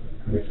 brother.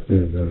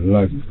 Still got a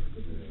life.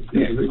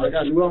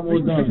 We're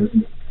almost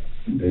done.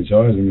 They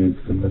charging me.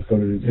 Let's go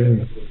to the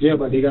jail. Yeah,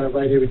 but they gotta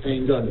write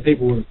everything down, the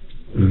paperwork.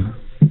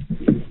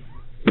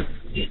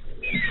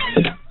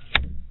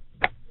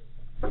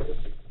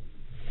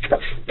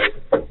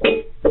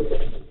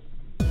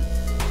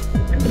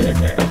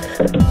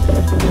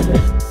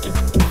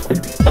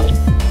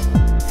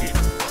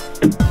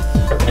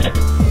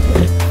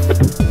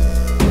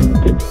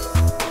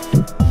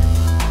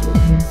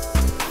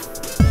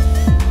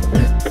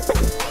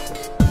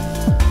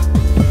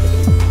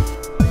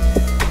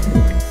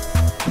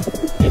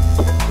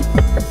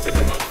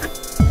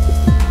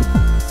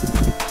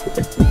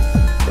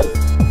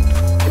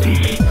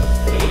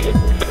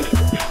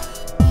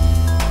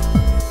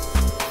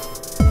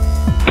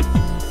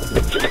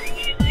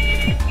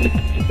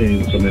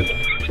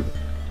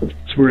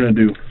 So we're gonna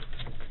do.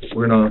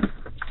 We're gonna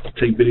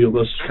take video of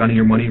us counting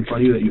your money in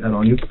front of you that you had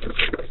on you,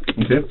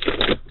 okay?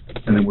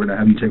 And then we're gonna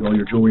have you take all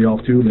your jewelry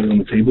off too, lay it on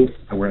the table,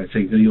 and we're gonna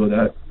take video of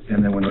that,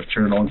 and then we're gonna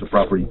turn it on to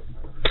property.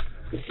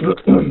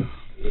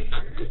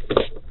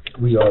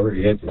 We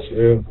already at the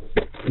jail.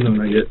 No,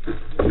 not yet.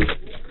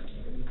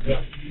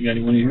 You got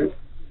anyone in here?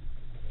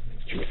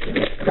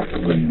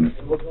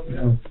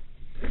 No.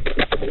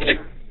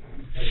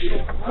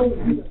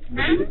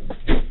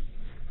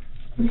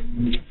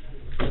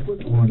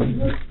 One,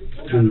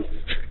 2,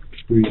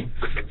 3,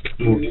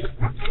 4,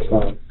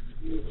 5,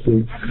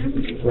 6,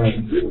 7,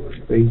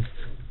 8,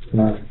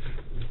 9,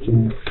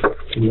 10,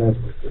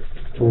 11,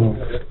 12,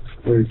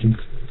 13,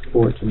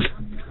 14,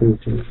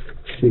 15,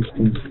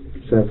 16,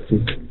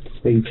 17,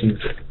 18,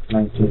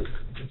 19,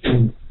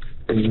 20,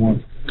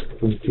 21,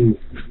 22,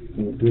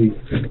 23,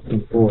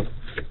 24,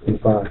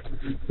 25,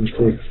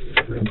 26,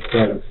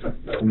 27,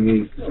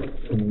 28,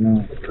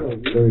 29,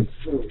 30,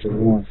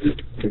 31,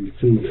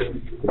 32,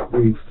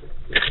 33,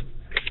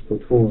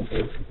 34,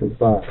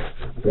 35,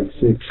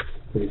 36,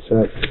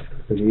 37,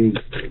 38,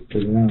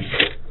 39,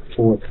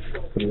 40,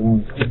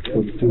 41,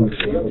 42,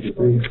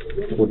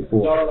 43,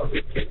 44.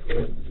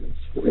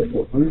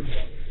 4400.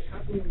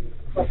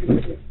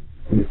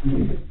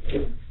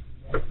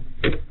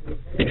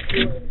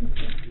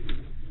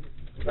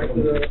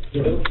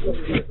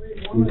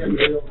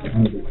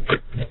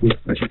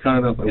 Actually,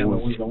 count it up.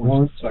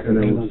 One, second,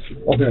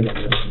 okay.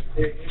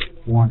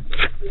 1,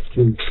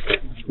 2,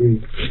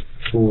 3,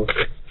 4,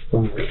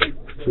 5,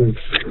 6,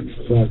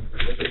 7,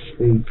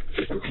 8,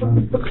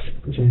 9,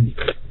 10,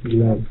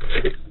 11,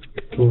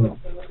 12,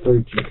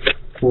 13,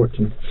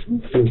 14,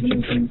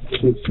 15,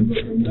 16,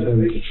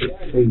 17,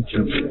 18,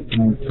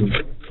 19,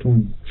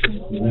 20,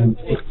 21,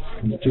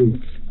 22,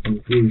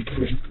 23,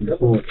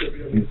 24,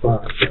 25,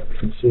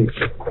 26,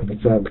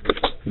 27,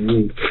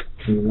 28,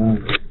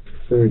 29,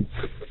 30,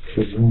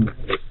 31,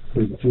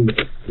 32,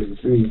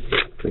 33,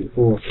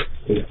 34,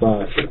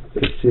 35,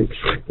 36,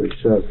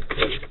 37,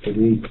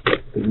 38,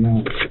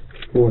 39,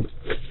 40,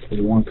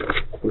 41,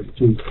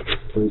 42,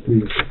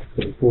 43,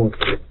 34,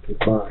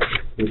 35,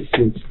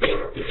 36,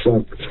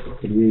 37,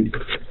 38,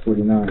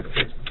 49,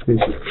 50,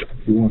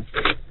 51,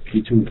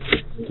 52,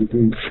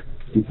 53,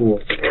 54,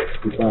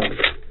 55,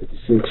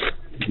 56,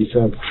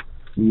 57,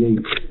 58,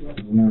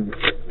 59,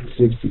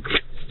 60,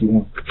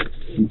 61,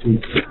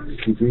 62,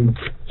 63,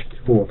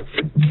 64,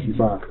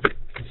 65,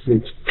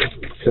 66,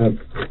 67,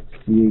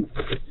 68,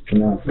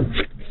 69,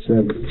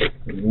 70,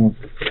 71,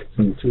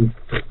 22,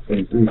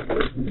 23,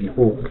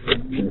 24,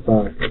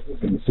 25,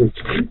 26,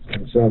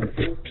 27,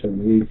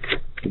 78,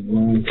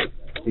 89,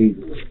 80,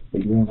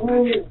 81,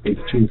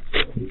 82,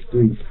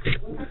 83,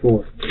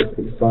 84,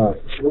 85,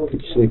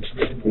 86,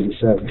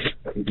 87,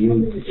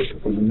 88,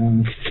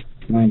 89,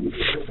 90,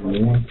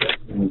 91,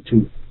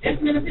 92. $2.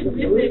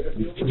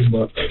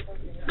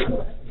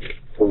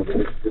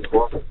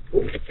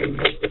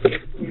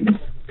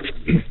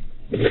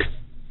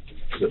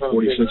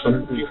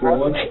 4,600 for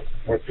one?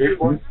 Or 3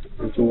 for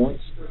 2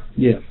 ones?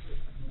 Yeah.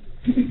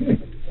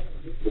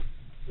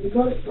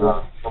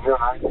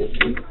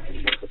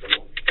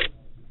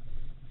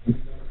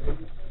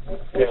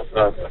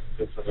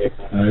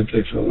 It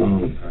takes so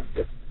long.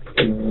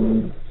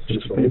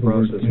 Just a pay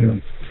process, yeah.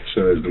 So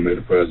it's gonna make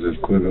the process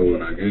quicker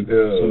when I get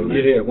there? So,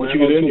 yeah, once you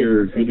get in,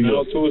 you're good to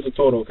go. 902 is the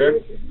total,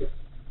 okay?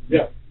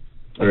 Yeah.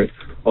 All right.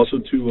 Also,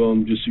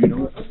 to just so you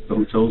know, the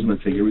hotel's gonna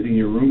take everything in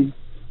your room.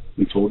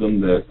 We told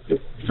them that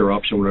it's their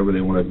option, whatever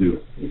they want to do.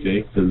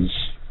 Okay? Because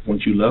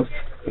once you left,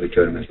 they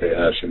try to make their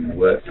ass in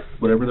wet.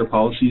 Whatever their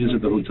policy is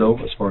at the hotel,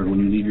 as far as when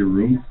you leave your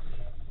room,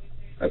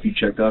 if you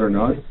checked out or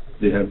not,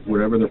 they have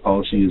whatever their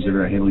policy is. They're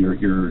gonna handle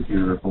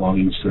your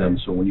belongings to them.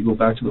 So when you go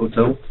back to the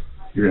hotel,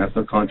 you're gonna have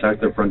to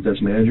contact their front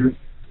desk manager,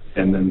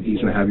 and then he's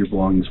gonna have your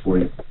belongings for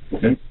you.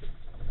 Okay?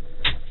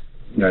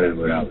 That's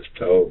what I was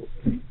told.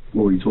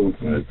 What were you told?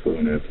 I was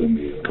putting that for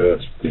me in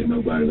custody.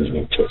 Nobody was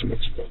gonna touch my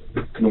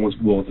stuff. No one's,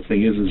 well, the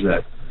thing is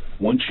that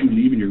once you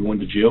leave and you're going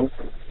to jail,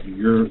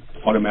 you're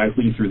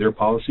automatically, through their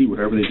policy,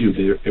 whatever they do,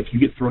 if you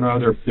get thrown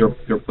out of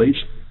their place,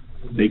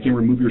 they can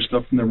remove your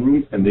stuff from their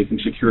room and they can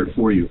secure it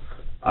for you.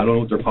 I don't know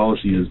what their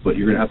policy is, but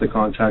you're gonna have to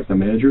contact the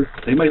manager.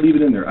 They might leave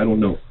it in there. I don't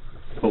know.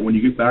 But when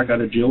you get back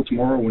out of jail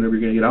tomorrow, whenever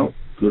you're gonna get out,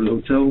 Go to the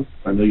hotel.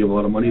 I know you have a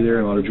lot of money there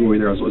and a lot of jewelry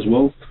there as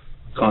well.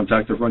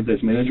 Contact the front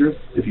desk manager.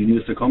 If you need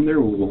us to come there,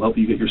 we'll help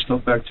you get your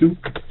stuff back too,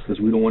 because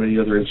we don't want any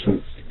other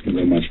incidents. You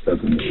know, my stuff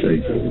in the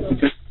safe.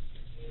 Okay.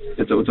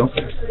 At the hotel?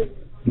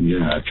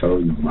 Yeah, I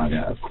told him I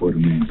got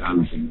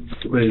 $250,000 in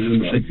it. Wait, is it in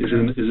the safe? Is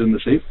it in the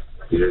safe?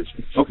 Yes.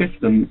 Okay,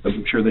 then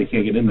I'm sure they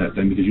can't get in that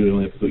then, because you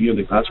only have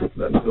the password for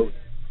that in the building.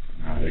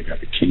 Nah, they got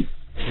the key.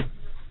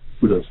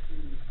 Who does?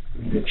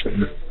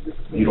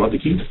 You don't have the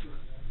key?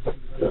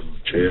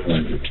 Chair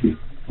has the key.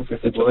 Okay.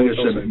 Well, like I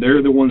said,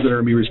 they're the ones that are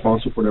going to be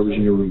responsible for whatever's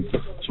in your room.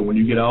 So when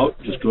you get out,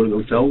 just go to the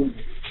hotel.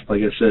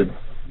 Like I said,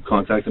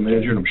 contact the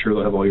manager, and I'm sure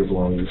they'll have all your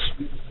belongings.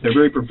 They're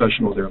very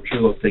professional there. I'm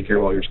sure they'll take care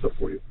of all your stuff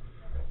for you.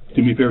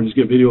 Do me a favor and just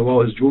get video of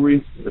all his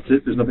jewelry. That's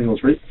it. There's nothing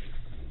else, right?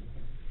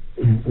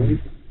 Mm-hmm.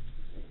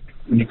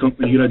 When you get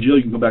out of jail,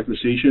 you can go back to the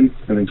station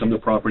and then come to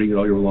the property and get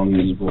all your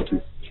belongings as well too.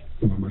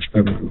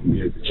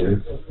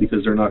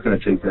 Because they're not going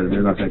to take that.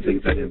 They're not going to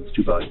take that in. It's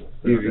too valuable.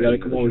 You got to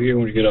come over here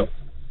when you get up.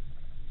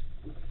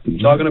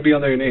 It's all going to be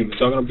under your name.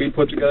 It's all going to be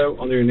put together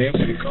under your name.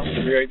 When you come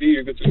with your ID,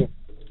 you're good to go. All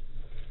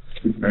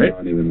right. I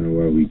don't even know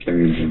where we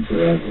came from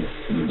forever.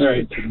 All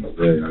right.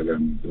 I got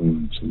me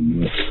doing too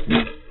much.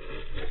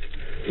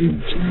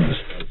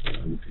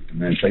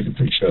 Man, take a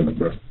picture of it,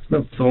 bro. No,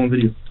 it's all on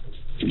video.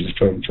 You just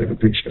told him to take a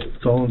picture.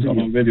 It's all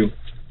on video.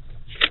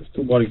 There's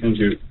 2 body cams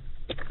here.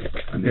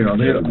 Here, I'll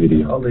lay it out.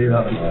 I'll lay it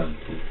out.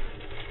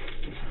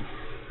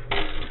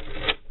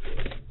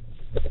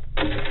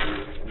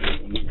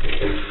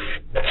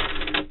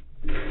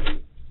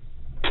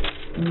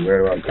 Where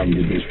do I come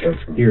get this stuff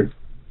from? Here.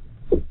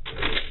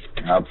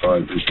 How far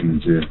is this from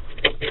the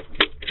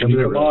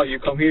jail? You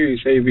come here, you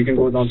say we can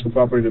go down to the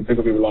property to pick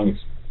up your belongings.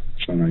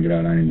 So when I get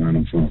out, I ain't got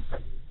no phone.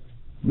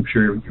 I'm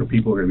sure your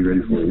people are going to be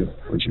ready for you.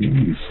 What you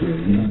mean you said?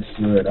 You're not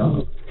sure at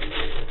all.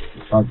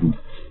 Talking.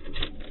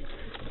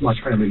 I'm not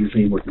trying to make this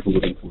any more people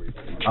looking for you.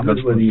 I'm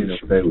just letting you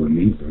stay with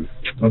me, bro.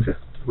 Okay.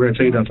 We're going to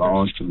take it down.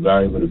 Phone's too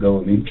valuable to go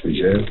with me to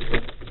jail.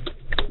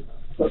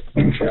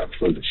 I'm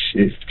full of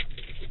shit.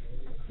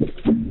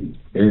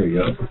 There you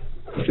go.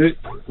 That's it?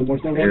 One more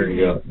time? There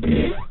you go.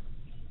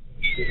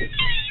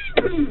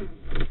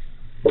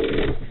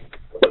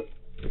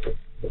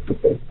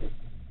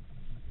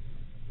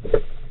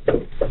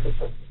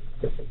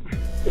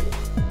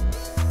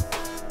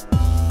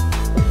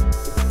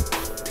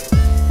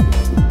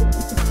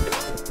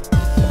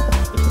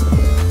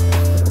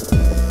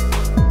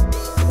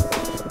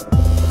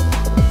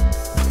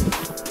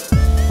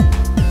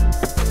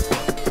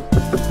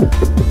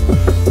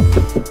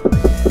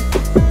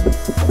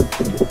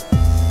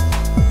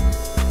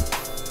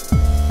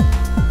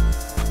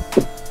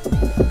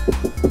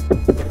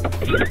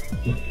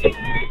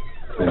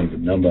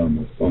 Number on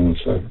my phone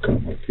so I can call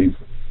my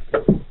people.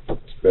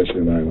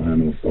 Especially when I don't have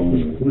no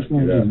phone. Which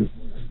one is it?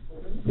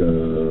 The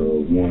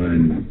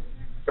one,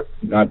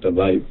 not the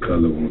light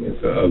color one,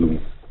 it's the other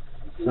one.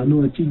 I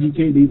know at TGK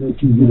they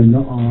let you get your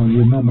number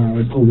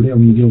over there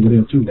when you get over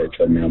there too. They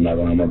tell me I'm not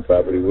going to have my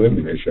property with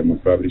me. They said my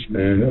property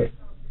stand up.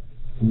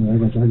 I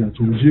got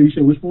you. You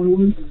said which one it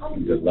was?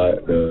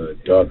 The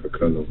darker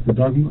color. The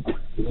darker one?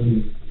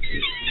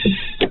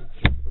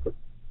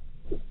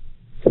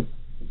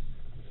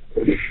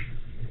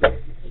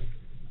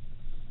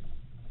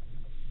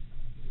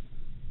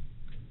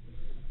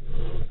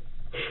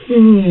 Oh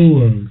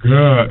my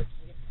God.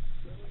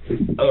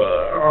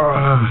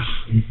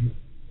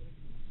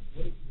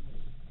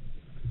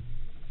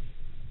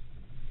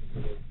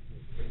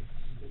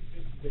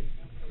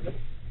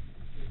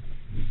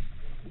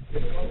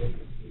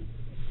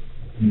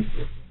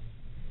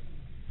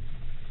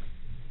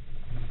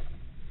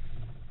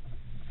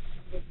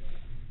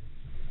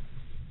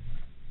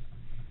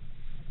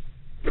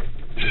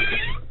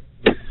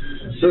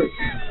 Sir,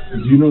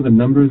 do you know the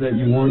number that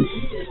you want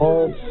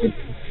called?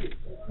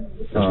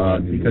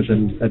 Because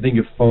I think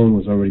your phone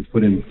was already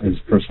put in as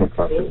personal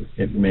property.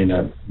 It may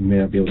not be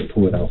able to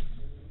pull it out.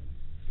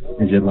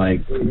 Is it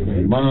like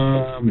your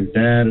mom, your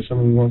dad, or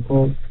someone you want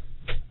called?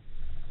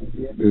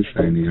 This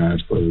ain't even how I'm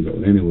supposed to go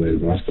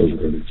anyways. I'm supposed to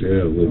go to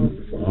jail with my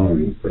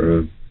phone,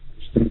 bro.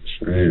 It's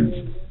strange.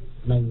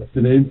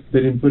 They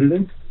didn't put it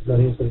in?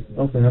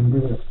 Okay, have a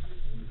good one.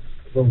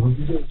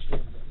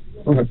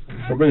 Okay,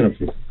 I'll bring it up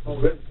to you.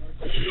 Okay.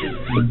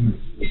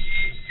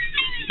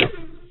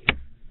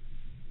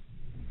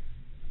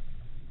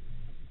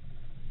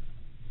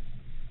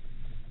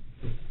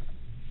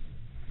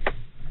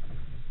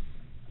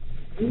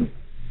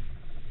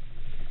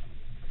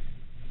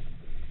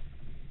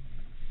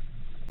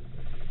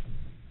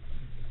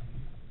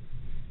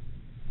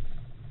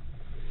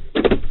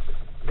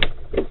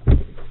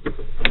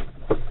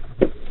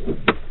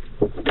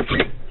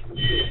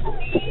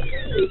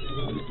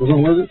 Was that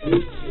worth it?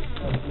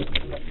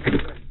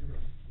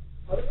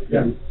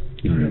 Yeah.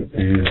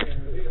 And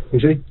You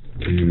see?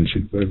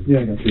 Yeah,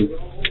 I got you.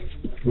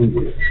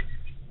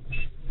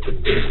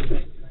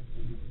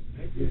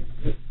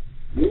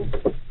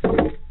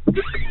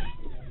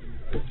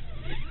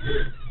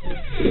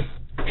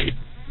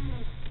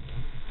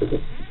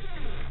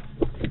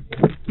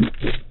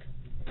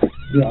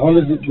 Yeah, all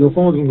of your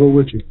phone's gonna go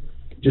with you.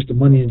 Just the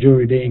money and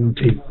jewelry they ain't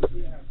gonna take.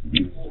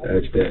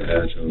 That's that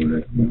asshole.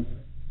 That.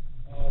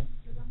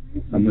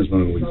 How much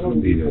longer we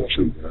gonna be there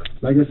too, bro?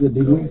 Like I said,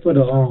 they going for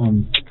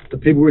the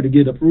paperwork to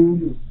get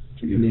approved.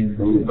 To get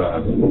approved by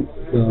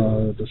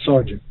the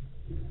sergeant.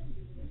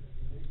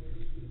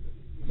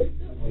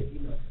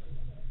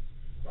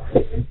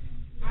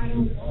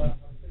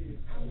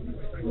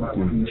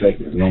 Take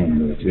it long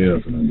to jail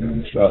for them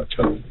damn shot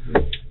telling.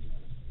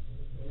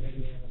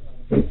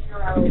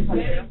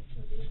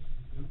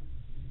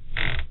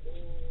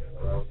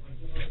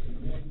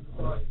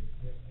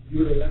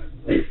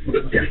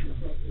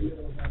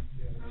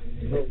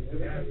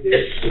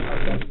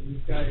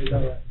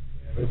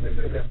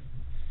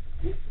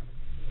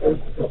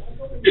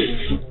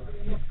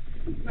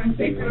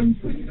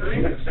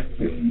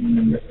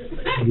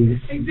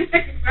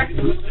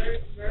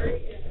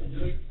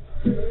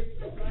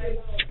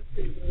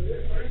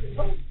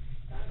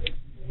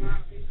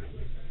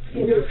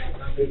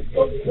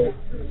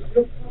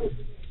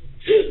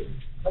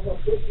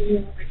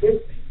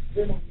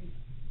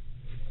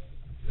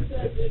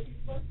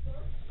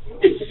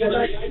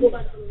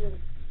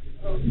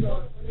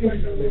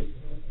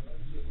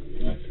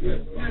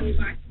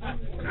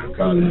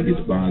 Call him and get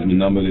the bondsman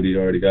number that he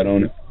already got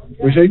on it.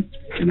 What you say?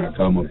 Can I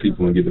call my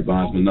people and get the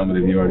bondsman number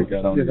that he already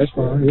got on it? Yeah, that's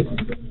fine.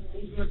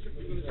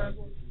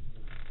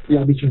 Yeah,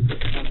 I'll be chilling.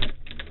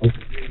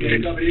 Okay.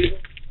 Yeah, I'll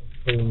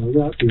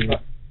see you.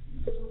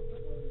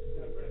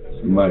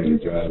 Somebody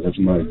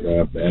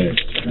drive fast.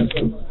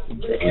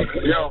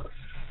 Yo.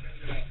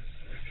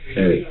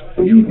 Hey,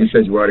 you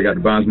said you already got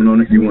the bondsman on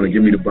it. You want to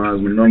give me the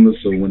bondsman number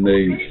so when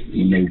they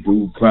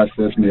do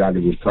process me, I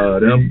can just call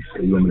them?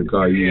 Or you want me to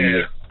call you?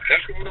 Yeah.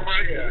 That's cool.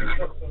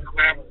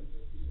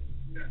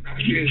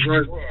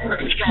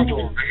 Let's talk to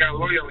him. I got a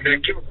lawyer on there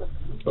too.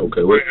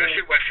 Okay, what? That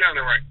shit was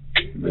sounding right.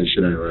 That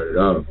shit ain't right at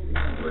all.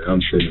 Wait,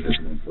 I'm sitting this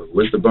one.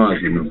 What's the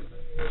bondsman number?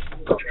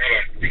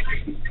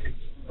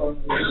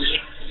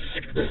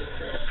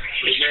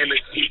 His name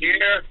is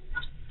Pierre.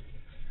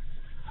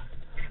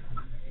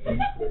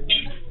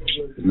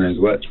 His name's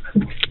what?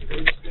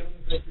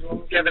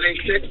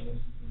 786.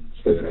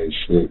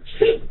 786.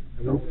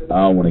 I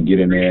don't want to get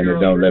in there and they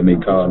don't let me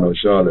call no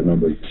Charlotte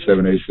number.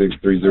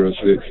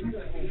 786-306.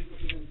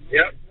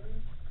 Yep.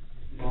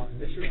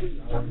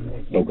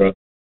 Okay.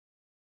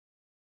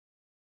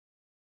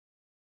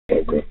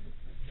 Okay.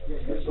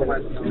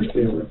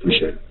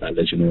 Appreciate it. I'll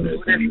let you know that.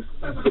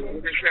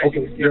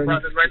 Okay. You're in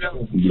process right now?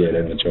 Yeah,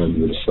 they're going to charge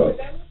me with assault.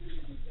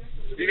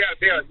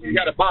 You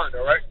got a bond,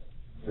 all right?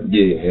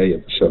 Yeah,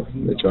 for sure.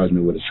 They charge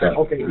me with assault.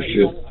 Okay.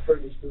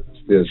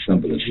 It's still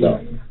simple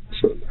assault.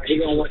 So. He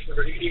gonna want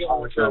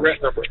your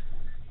arrest number.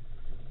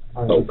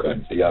 Okay.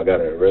 So y'all got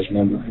an arrest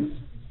number?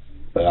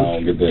 But I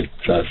don't get that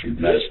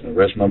national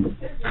arrest number.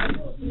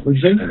 What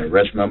you say? An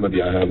arrest number? Do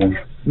y'all have one?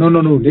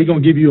 No. They gonna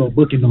give you a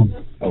booking number.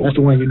 Okay. That's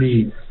the one you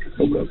need.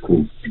 Okay,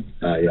 cool.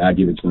 Yeah, I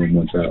give it to him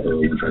once I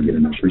get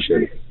in. I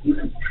appreciate it. All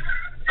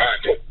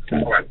right, cool.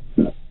 All right.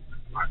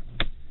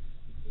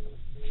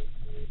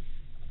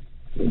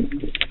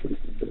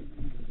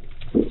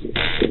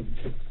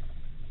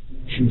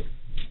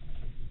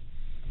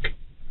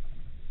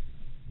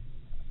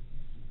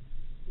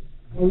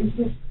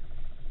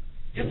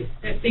 Yep,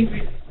 that thing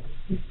right there.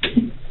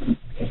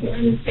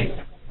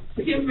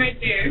 Him right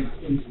there.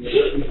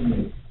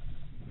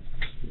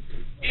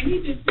 And he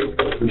just...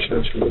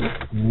 Appreciate you.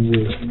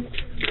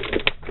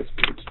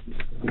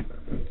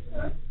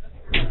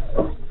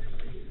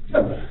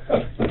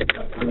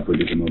 Put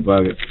this in my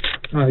pocket.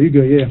 Oh, you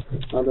good, yeah.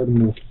 I'll let him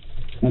know.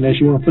 Unless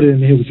you want to put it in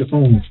here with your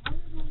phone.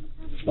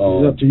 It's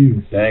up to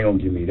you. They ain't going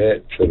to give me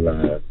that till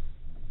I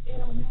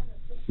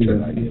get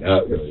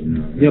out there, you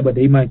know. Yeah, but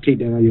they might take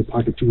that out of your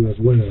pocket too as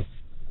well.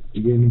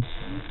 You get me?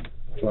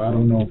 So I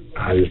don't know.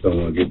 I just don't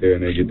want to get there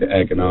and they get the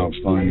acting all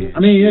funny. I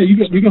mean, yeah,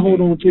 you can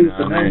hold on to it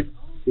for now. I mean?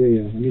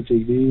 Yeah. Let me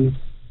take these.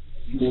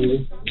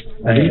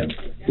 Damn.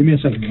 Give me a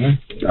second, man.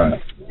 All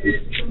right.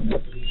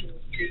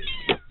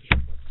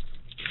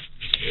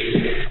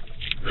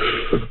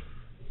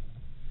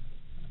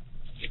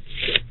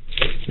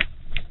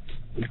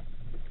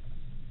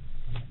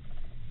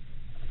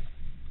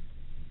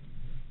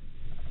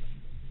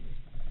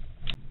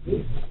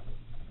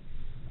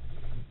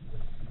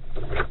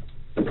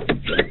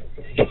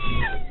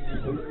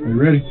 You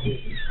ready?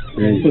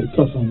 Ready. Put the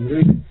cuffs on. You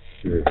ready?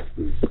 Sure.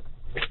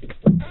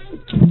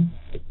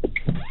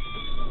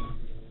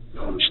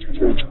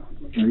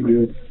 You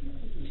good?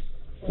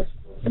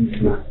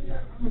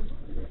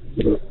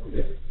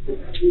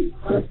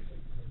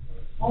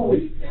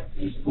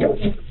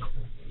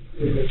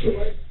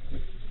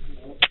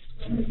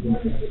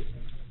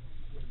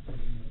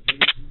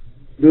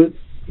 Good?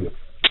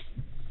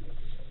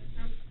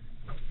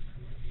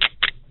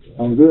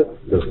 I'm good?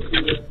 Good.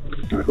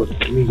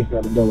 Let me get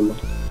that double.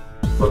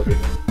 Okay.